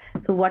taken.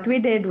 So what we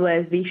did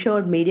was we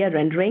showed media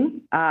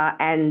rendering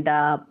and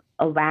a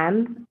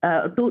WAN,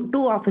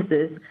 two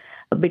offices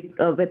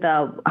with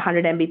a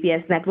 100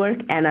 Mbps network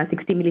and a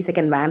 60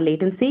 millisecond WAN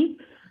latency.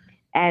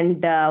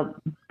 And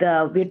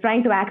we're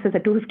trying to access a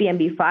 250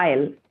 MB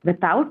file.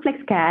 Without Flex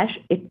Cache,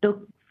 it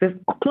took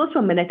close to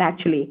a minute,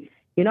 actually.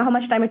 You know how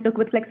much time it took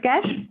with Flex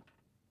Cache?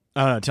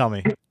 Oh, no, tell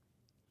me.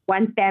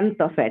 1/10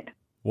 of it.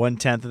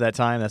 1/10 of that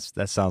time?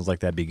 That sounds like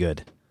that'd be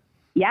good.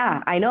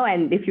 Yeah, I know.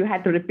 And if you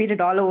had to repeat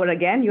it all over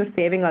again, you're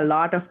saving a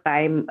lot of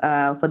time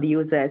for the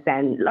users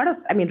and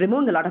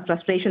removing a lot of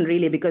frustration,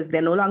 really, because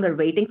they're no longer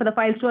waiting for the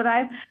files to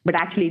arrive, but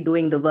actually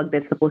doing the work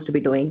they're supposed to be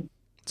doing.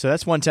 So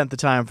that's 1/10 the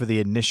time for the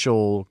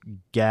initial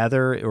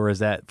gather, or is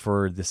that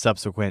for the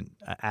subsequent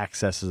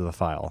accesses of the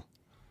file?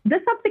 The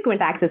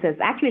subsequent accesses.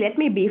 Actually, let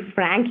me be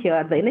frank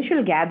here. The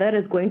initial gather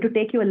is going to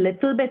take you a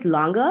little bit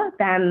longer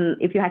than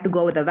if you had to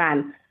go with a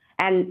WAN.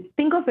 And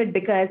think of it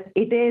because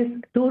it is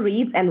 2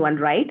 reads and 1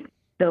 write.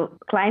 The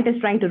client is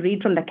trying to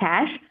read from the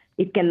cache.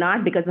 It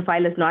cannot because the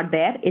file is not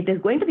there. It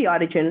is going to the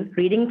origin,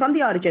 reading from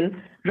the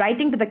origin,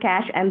 writing to the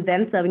cache, and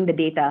then serving the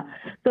data.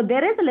 So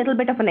there is a little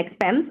bit of an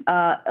expense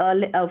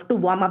to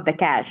warm up the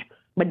cache.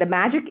 But the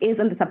magic is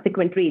in the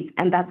subsequent reads.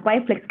 And that's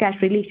why Flex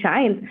Cache really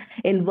shines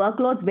in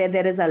workloads where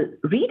there is a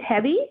read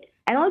heavy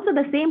and also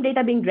the same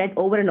data being read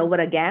over and over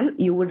again.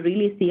 You would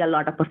really see a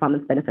lot of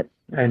performance benefits.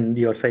 And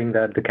you're saying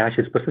that the cache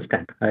is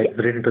persistent, right? It's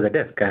written to the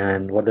disk.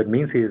 And what that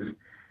means is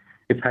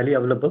it's highly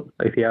available.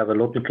 If you have a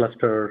local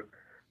cluster,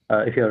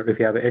 if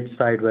you have an edge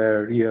side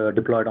where you're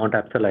deployed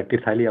ONTAP Select,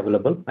 it's highly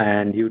available,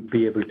 and you'd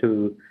be able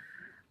to,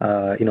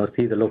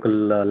 see the local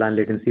LAN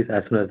latencies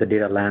as soon as the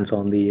data lands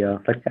on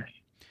the Flex Cache.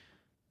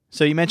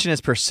 So you mentioned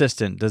it's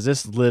persistent. Does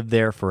this live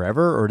there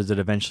forever, or does it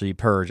eventually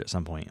purge at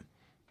some point?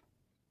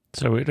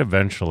 So it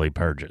eventually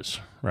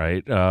purges,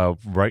 right?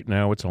 Right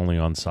now it's only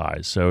on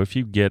size. So if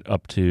you get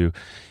up to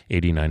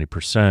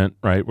 80-90%,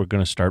 right, we're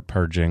going to start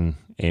purging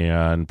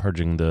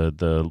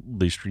the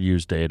least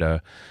reused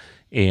data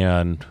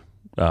and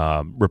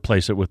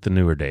replace it with the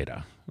newer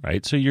data,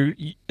 right? So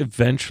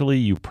eventually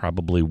you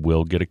probably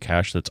will get a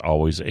cache that's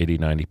always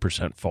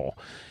 80-90% full.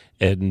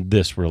 In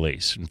this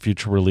release, in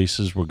future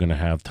releases, we're going to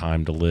have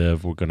time to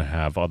live. We're going to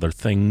have other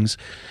things,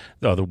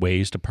 other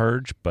ways to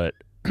purge. But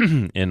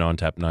in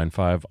ONTAP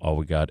 9.5, all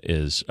we got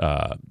is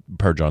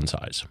purge on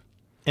size.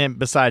 And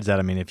besides that,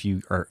 I mean, if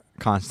you are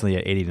constantly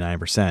at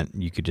 80-90%,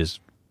 you could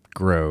just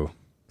grow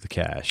the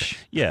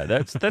cache. Yeah,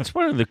 that's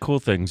one of the cool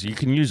things. You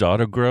can use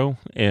auto grow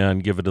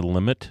and give it a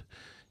limit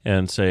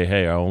and say,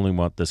 hey, I only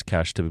want this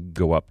cache to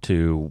go up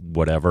to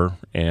whatever,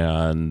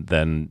 and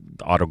then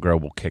auto grow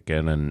will kick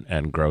in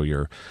and grow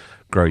your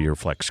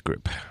Flex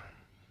Group.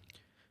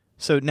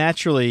 So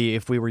naturally,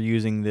 if we were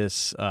using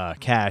this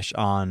cache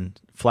on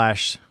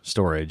flash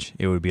storage,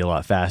 it would be a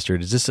lot faster.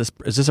 Is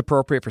this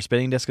appropriate for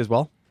spinning disk as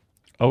well?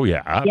 Oh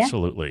yeah,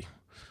 absolutely. Yeah.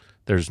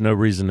 There's no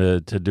reason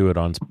to do it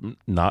on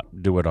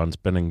not do it on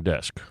spinning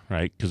disk,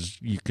 right?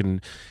 Because you can,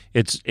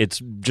 it's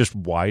just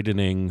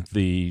widening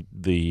the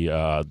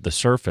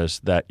surface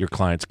that your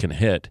clients can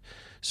hit.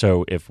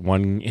 So if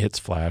one hits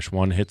flash,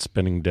 one hits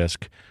spinning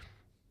disk,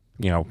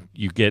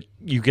 you get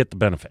the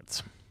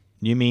benefits.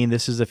 You mean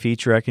this is a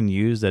feature I can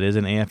use that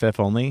isn't AFF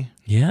only?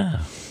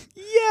 Yeah.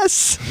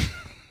 Yes.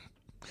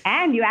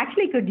 And you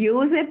actually could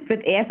use it with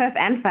AFF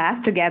and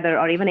FAST together,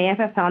 or even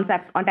AFF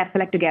ONTAP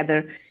Select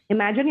together.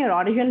 Imagine your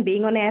origin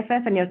being on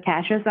AFF and your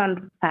caches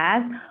on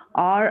FAST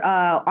or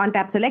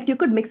ONTAP Select. You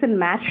could mix and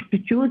match to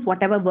choose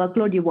whatever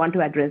workload you want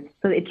to address.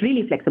 So it's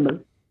really flexible.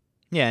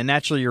 Yeah, and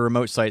naturally your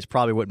remote sites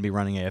probably wouldn't be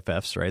running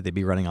AFFs, right? They'd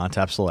be running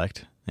ONTAP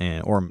Select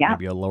or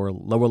maybe a lower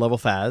level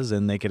FAS,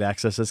 and they could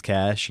access this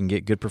cache and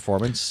get good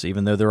performance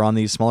even though they're on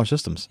these smaller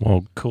systems.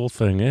 Well, cool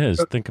thing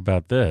is, think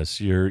about this.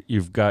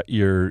 You've got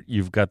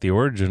the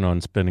origin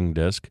on spinning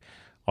disk.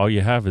 All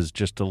you have is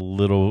just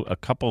a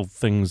couple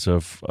things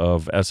of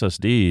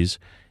SSDs.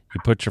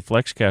 You put your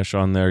Flex Cache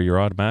on there, you're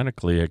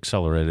automatically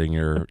accelerating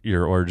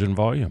your origin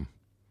volume.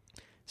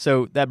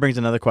 So that brings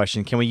another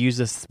question. Can we use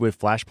this with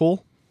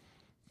FlashPool?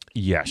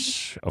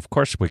 Yes, of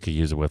course we could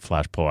use it with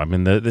FlashPool. I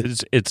mean,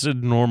 it's a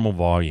normal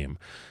volume.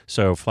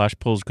 So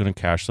FlashPool is going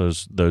to cache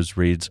those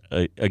reads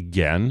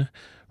again,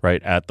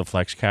 right at the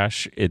flex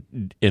cache, it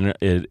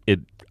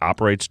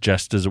operates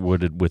just as it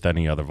would with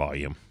any other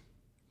volume.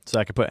 So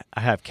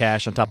I have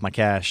cache on top of my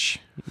cache.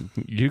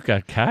 You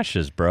got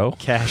caches, bro.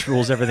 Cache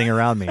rules everything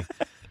around me.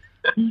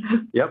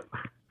 Yep.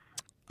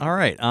 All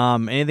right.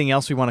 Anything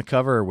else we want to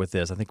cover with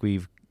this? I think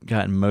we've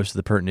gotten most of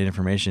the pertinent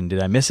information.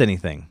 Did I miss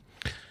anything?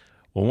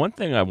 Well, one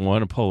thing I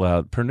want to pull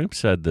out, Pranup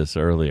said this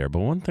earlier, but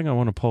one thing I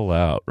want to pull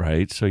out,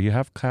 right? So you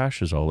have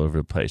caches all over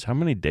the place. How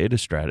many data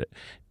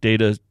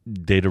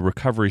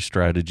recovery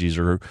strategies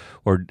or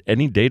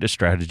any data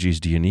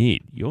strategies do you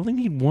need? You only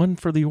need one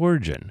for the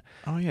origin.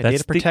 Oh, yeah,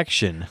 data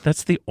protection.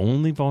 That's the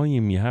only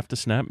volume you have to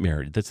snap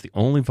mirror. That's the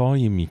only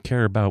volume you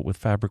care about with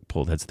Fabric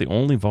Pool. That's the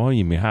only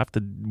volume you have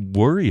to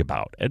worry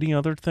about. Any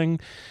other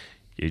thing,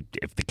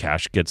 if the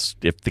cache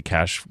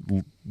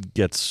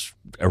gets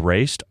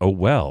erased, oh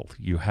well,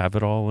 you have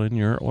it all in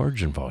your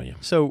origin volume.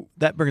 So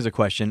that brings a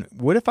question.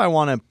 What if I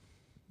want to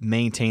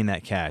maintain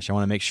that cache? I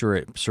want to make sure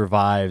it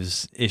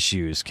survives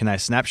issues. Can I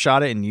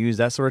snapshot it and use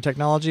that sort of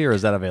technology, or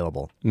is that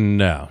available?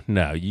 No.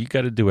 You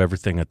got to do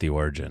everything at the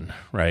origin,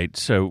 right?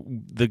 So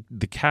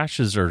the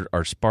caches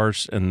are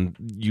sparse, and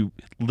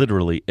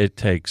it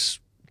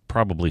takes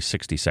probably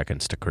 60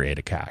 seconds to create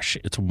a cache.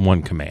 It's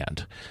one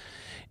command.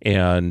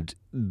 And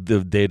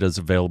the data is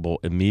available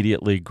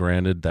immediately.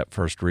 Granted, that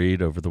first read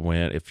over the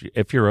WAN,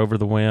 if you're over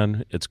the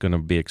WAN, it's going to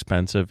be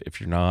expensive. If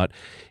you're not,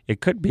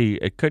 it could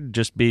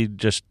just be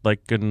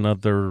like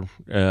another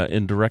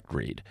indirect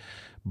read.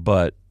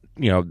 But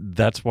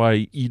that's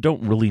why you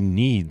don't really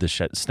need the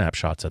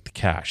snapshots at the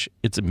cache.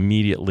 It's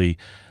immediately.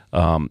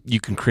 You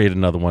can create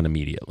another one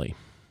immediately.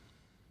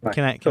 Right.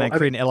 Can I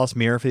create an LS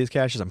mirror for these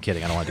caches? I'm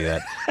kidding. I don't want to do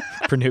that.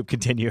 Pranup,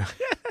 continue.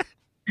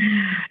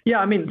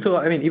 Yeah,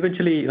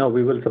 eventually,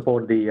 we will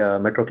support the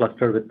Metro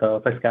cluster with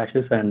flex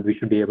caches, and we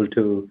should be able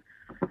to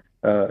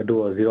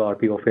do a zero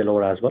RPO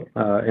failover as well.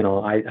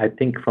 I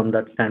think from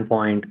that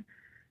standpoint,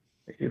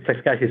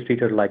 flex cache is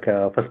treated like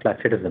a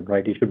first-class citizen,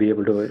 right? You should be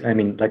able to.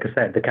 Like I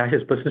said, the cache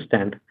is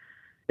persistent;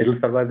 it'll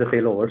survive the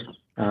failovers.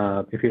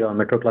 If you're on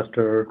Metro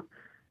cluster,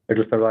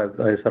 it'll survive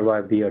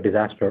the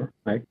disaster,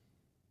 right?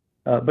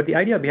 But the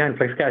idea behind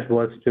flex cache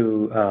was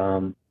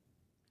to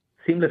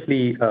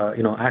seamlessly,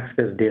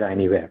 access data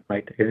anywhere,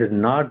 right? It is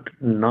not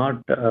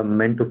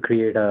meant to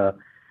create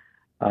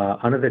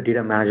another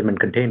data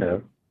management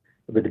container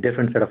with a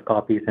different set of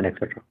copies and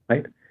etc.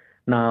 Right?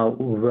 Now,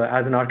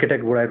 as an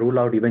architect, would I rule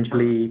out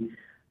eventually,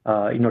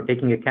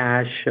 taking a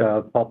cache,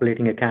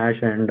 populating a cache,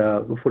 and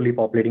fully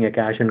populating a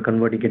cache and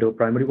converting it to a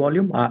primary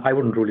volume? I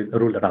wouldn't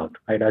rule that out.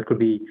 Right? That could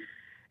be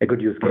a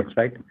good use case,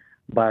 right?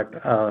 But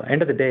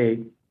end of the day,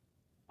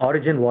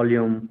 origin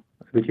volume,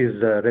 which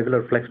is the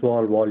regular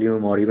FlexVol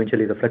volume or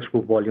eventually the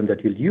FlexProof volume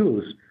that you'll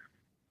use,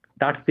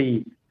 that's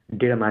the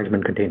data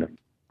management container.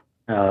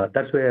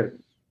 That's where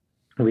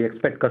we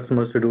expect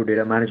customers to do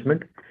data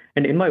management.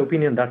 And in my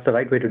opinion, that's the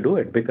right way to do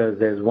it, because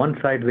there's one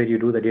side where you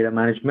do the data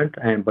management,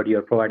 but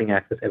you're providing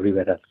access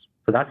everywhere else.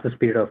 So that's the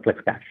spirit of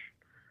FlexCache.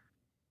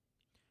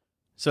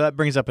 So that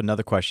brings up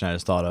another question I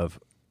just thought of.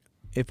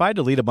 If I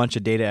delete a bunch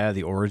of data out of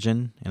the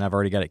origin and I've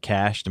already got it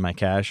cached in my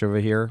cache over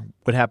here,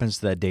 what happens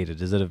to that data?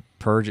 Does it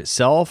purge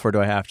itself, or do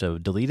I have to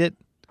delete it?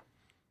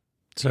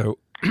 So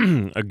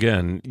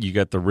again, you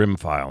got the RIM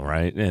file,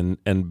 right?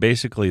 And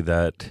basically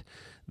that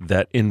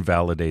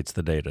invalidates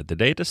the data. The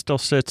data still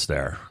sits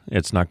there.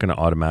 It's not going to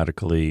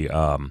automatically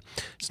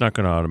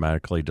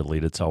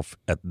delete itself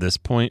at this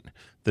point.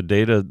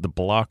 The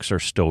blocks are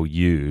still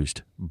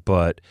used,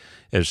 but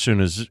as soon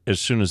as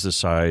the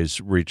size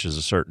reaches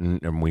a certain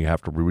and we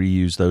have to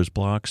reuse those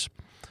blocks,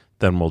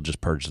 then we'll just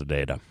purge the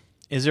data.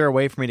 Is there a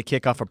way for me to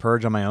kick off a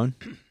purge on my own?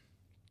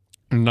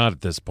 Not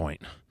at this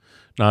point.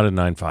 Not in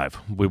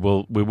 9.5. We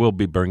will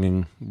be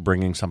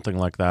bringing something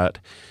like that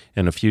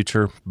in the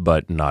future,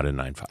 but not in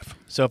 9.5.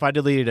 So if I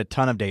deleted a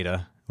ton of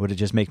data, would it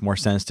just make more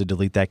sense to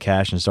delete that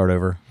cache and start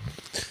over?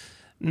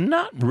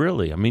 Not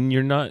really. I mean,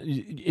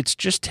 it's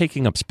just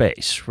taking up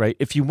space, right?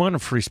 If you want a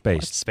free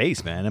space. It's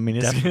space, man. I mean,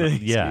 it's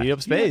eating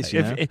up space.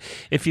 Yeah.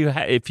 If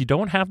you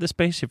don't have the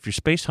space, if you're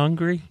space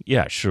hungry,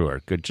 yeah, sure.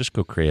 Good. Just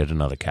go create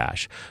another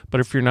cache. But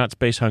if you're not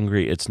space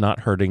hungry, it's not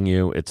hurting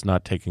you. It's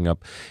not taking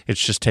up,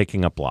 it's just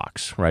taking up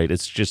blocks, right?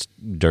 It's just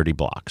dirty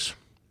blocks.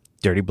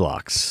 Dirty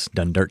blocks,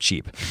 done dirt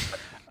cheap.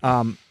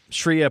 Shreya,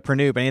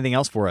 Pranup, anything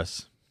else for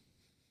us?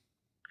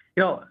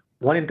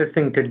 One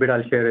interesting tidbit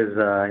I'll share is,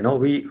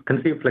 we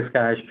conceive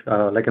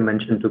FlexCache, like I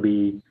mentioned,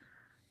 to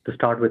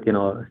start with,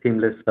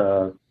 seamless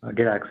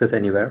data access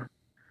anywhere.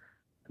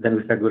 Then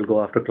we said we'll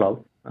go after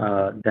cloud.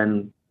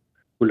 Then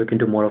we'll look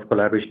into more of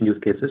collaboration use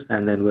cases,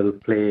 and then we'll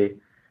play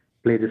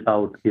this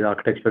out, the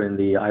architecture in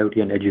the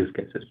IoT and edge use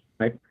cases,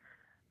 right?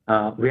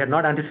 We had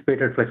not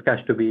anticipated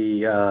FlexCache to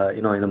be,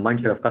 in the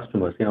mindset of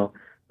customers.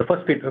 The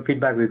first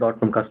feedback we got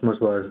from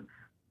customers was,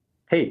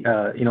 hey,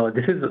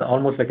 this is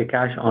almost like a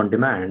cache on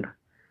demand.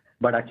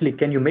 But actually,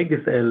 can you make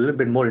this a little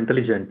bit more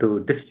intelligent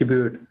to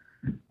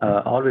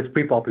always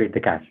pre-populate the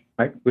cache,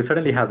 right? We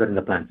certainly have that in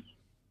the plans.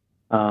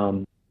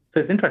 So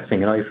it's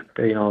interesting, if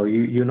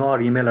you know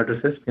our email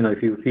addresses,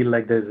 if you feel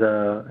like there's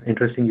a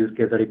interesting use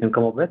case that you can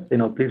come up with,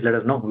 please let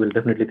us know. We'll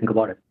definitely think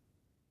about it.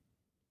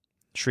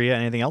 Shreya,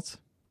 anything else?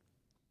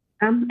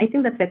 I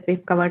think that's it.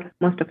 We've covered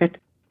most of it.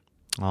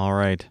 All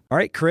right,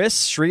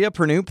 Chris, Shreya,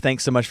 Pranup,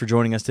 thanks so much for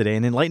joining us today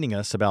and enlightening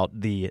us about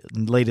the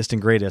latest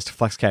and greatest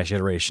FlexCache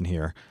iteration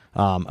here.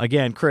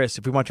 Again, Chris,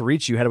 if we want to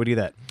reach you, how do we do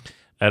that?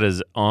 That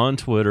is on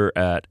Twitter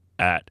at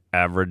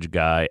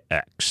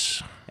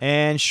AverageGuyX.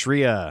 And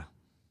Shreya?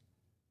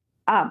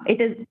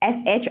 It is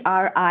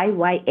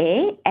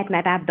SHRIYA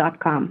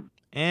 @netapp.com.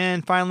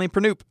 And finally,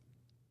 Pranup?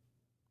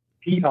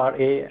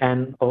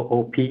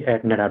 PRANOOP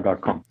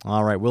 @netapp.com.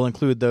 All right, we'll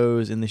include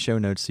those in the show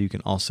notes so you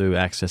can also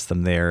access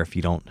them there if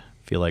you don't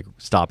feel like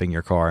stopping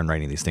your car and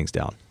writing these things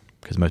down,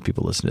 because most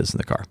people listen to this in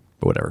the car,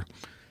 but whatever.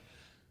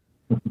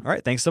 All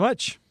right, thanks so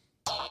much.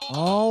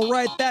 All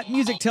right, that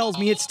music tells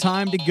me it's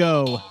time to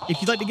go.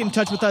 If you'd like to get in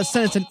touch with us,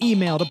 send us an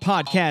email to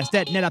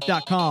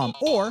podcast@netapp.com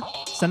or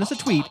send us a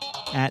tweet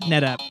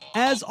 @netapp.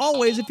 As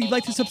always, if you'd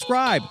like to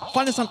subscribe,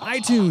 find us on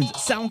iTunes,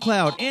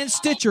 SoundCloud, and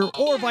Stitcher,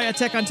 or via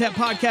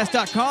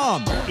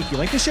TechOnTapPodcast.com. If you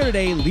like the show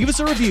today, leave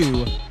us a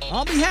review.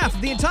 On behalf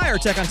of the entire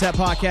Tech on Tap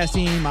podcast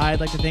team, I'd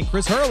like to thank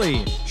Chris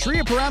Hurley,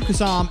 Shreya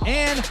Paramkusam,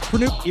 and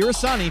Pranup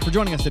Irasani for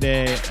joining us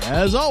today.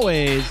 As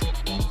always,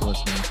 thanks for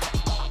listening.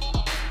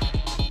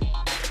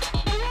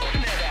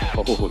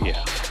 Oh,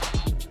 yeah.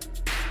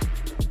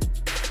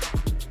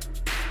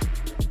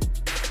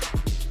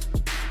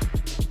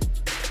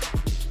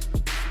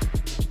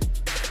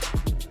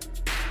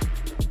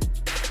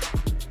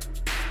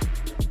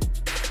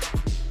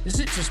 Is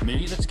it just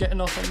me that's getting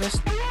off on this?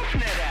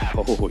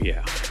 Oh,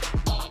 yeah.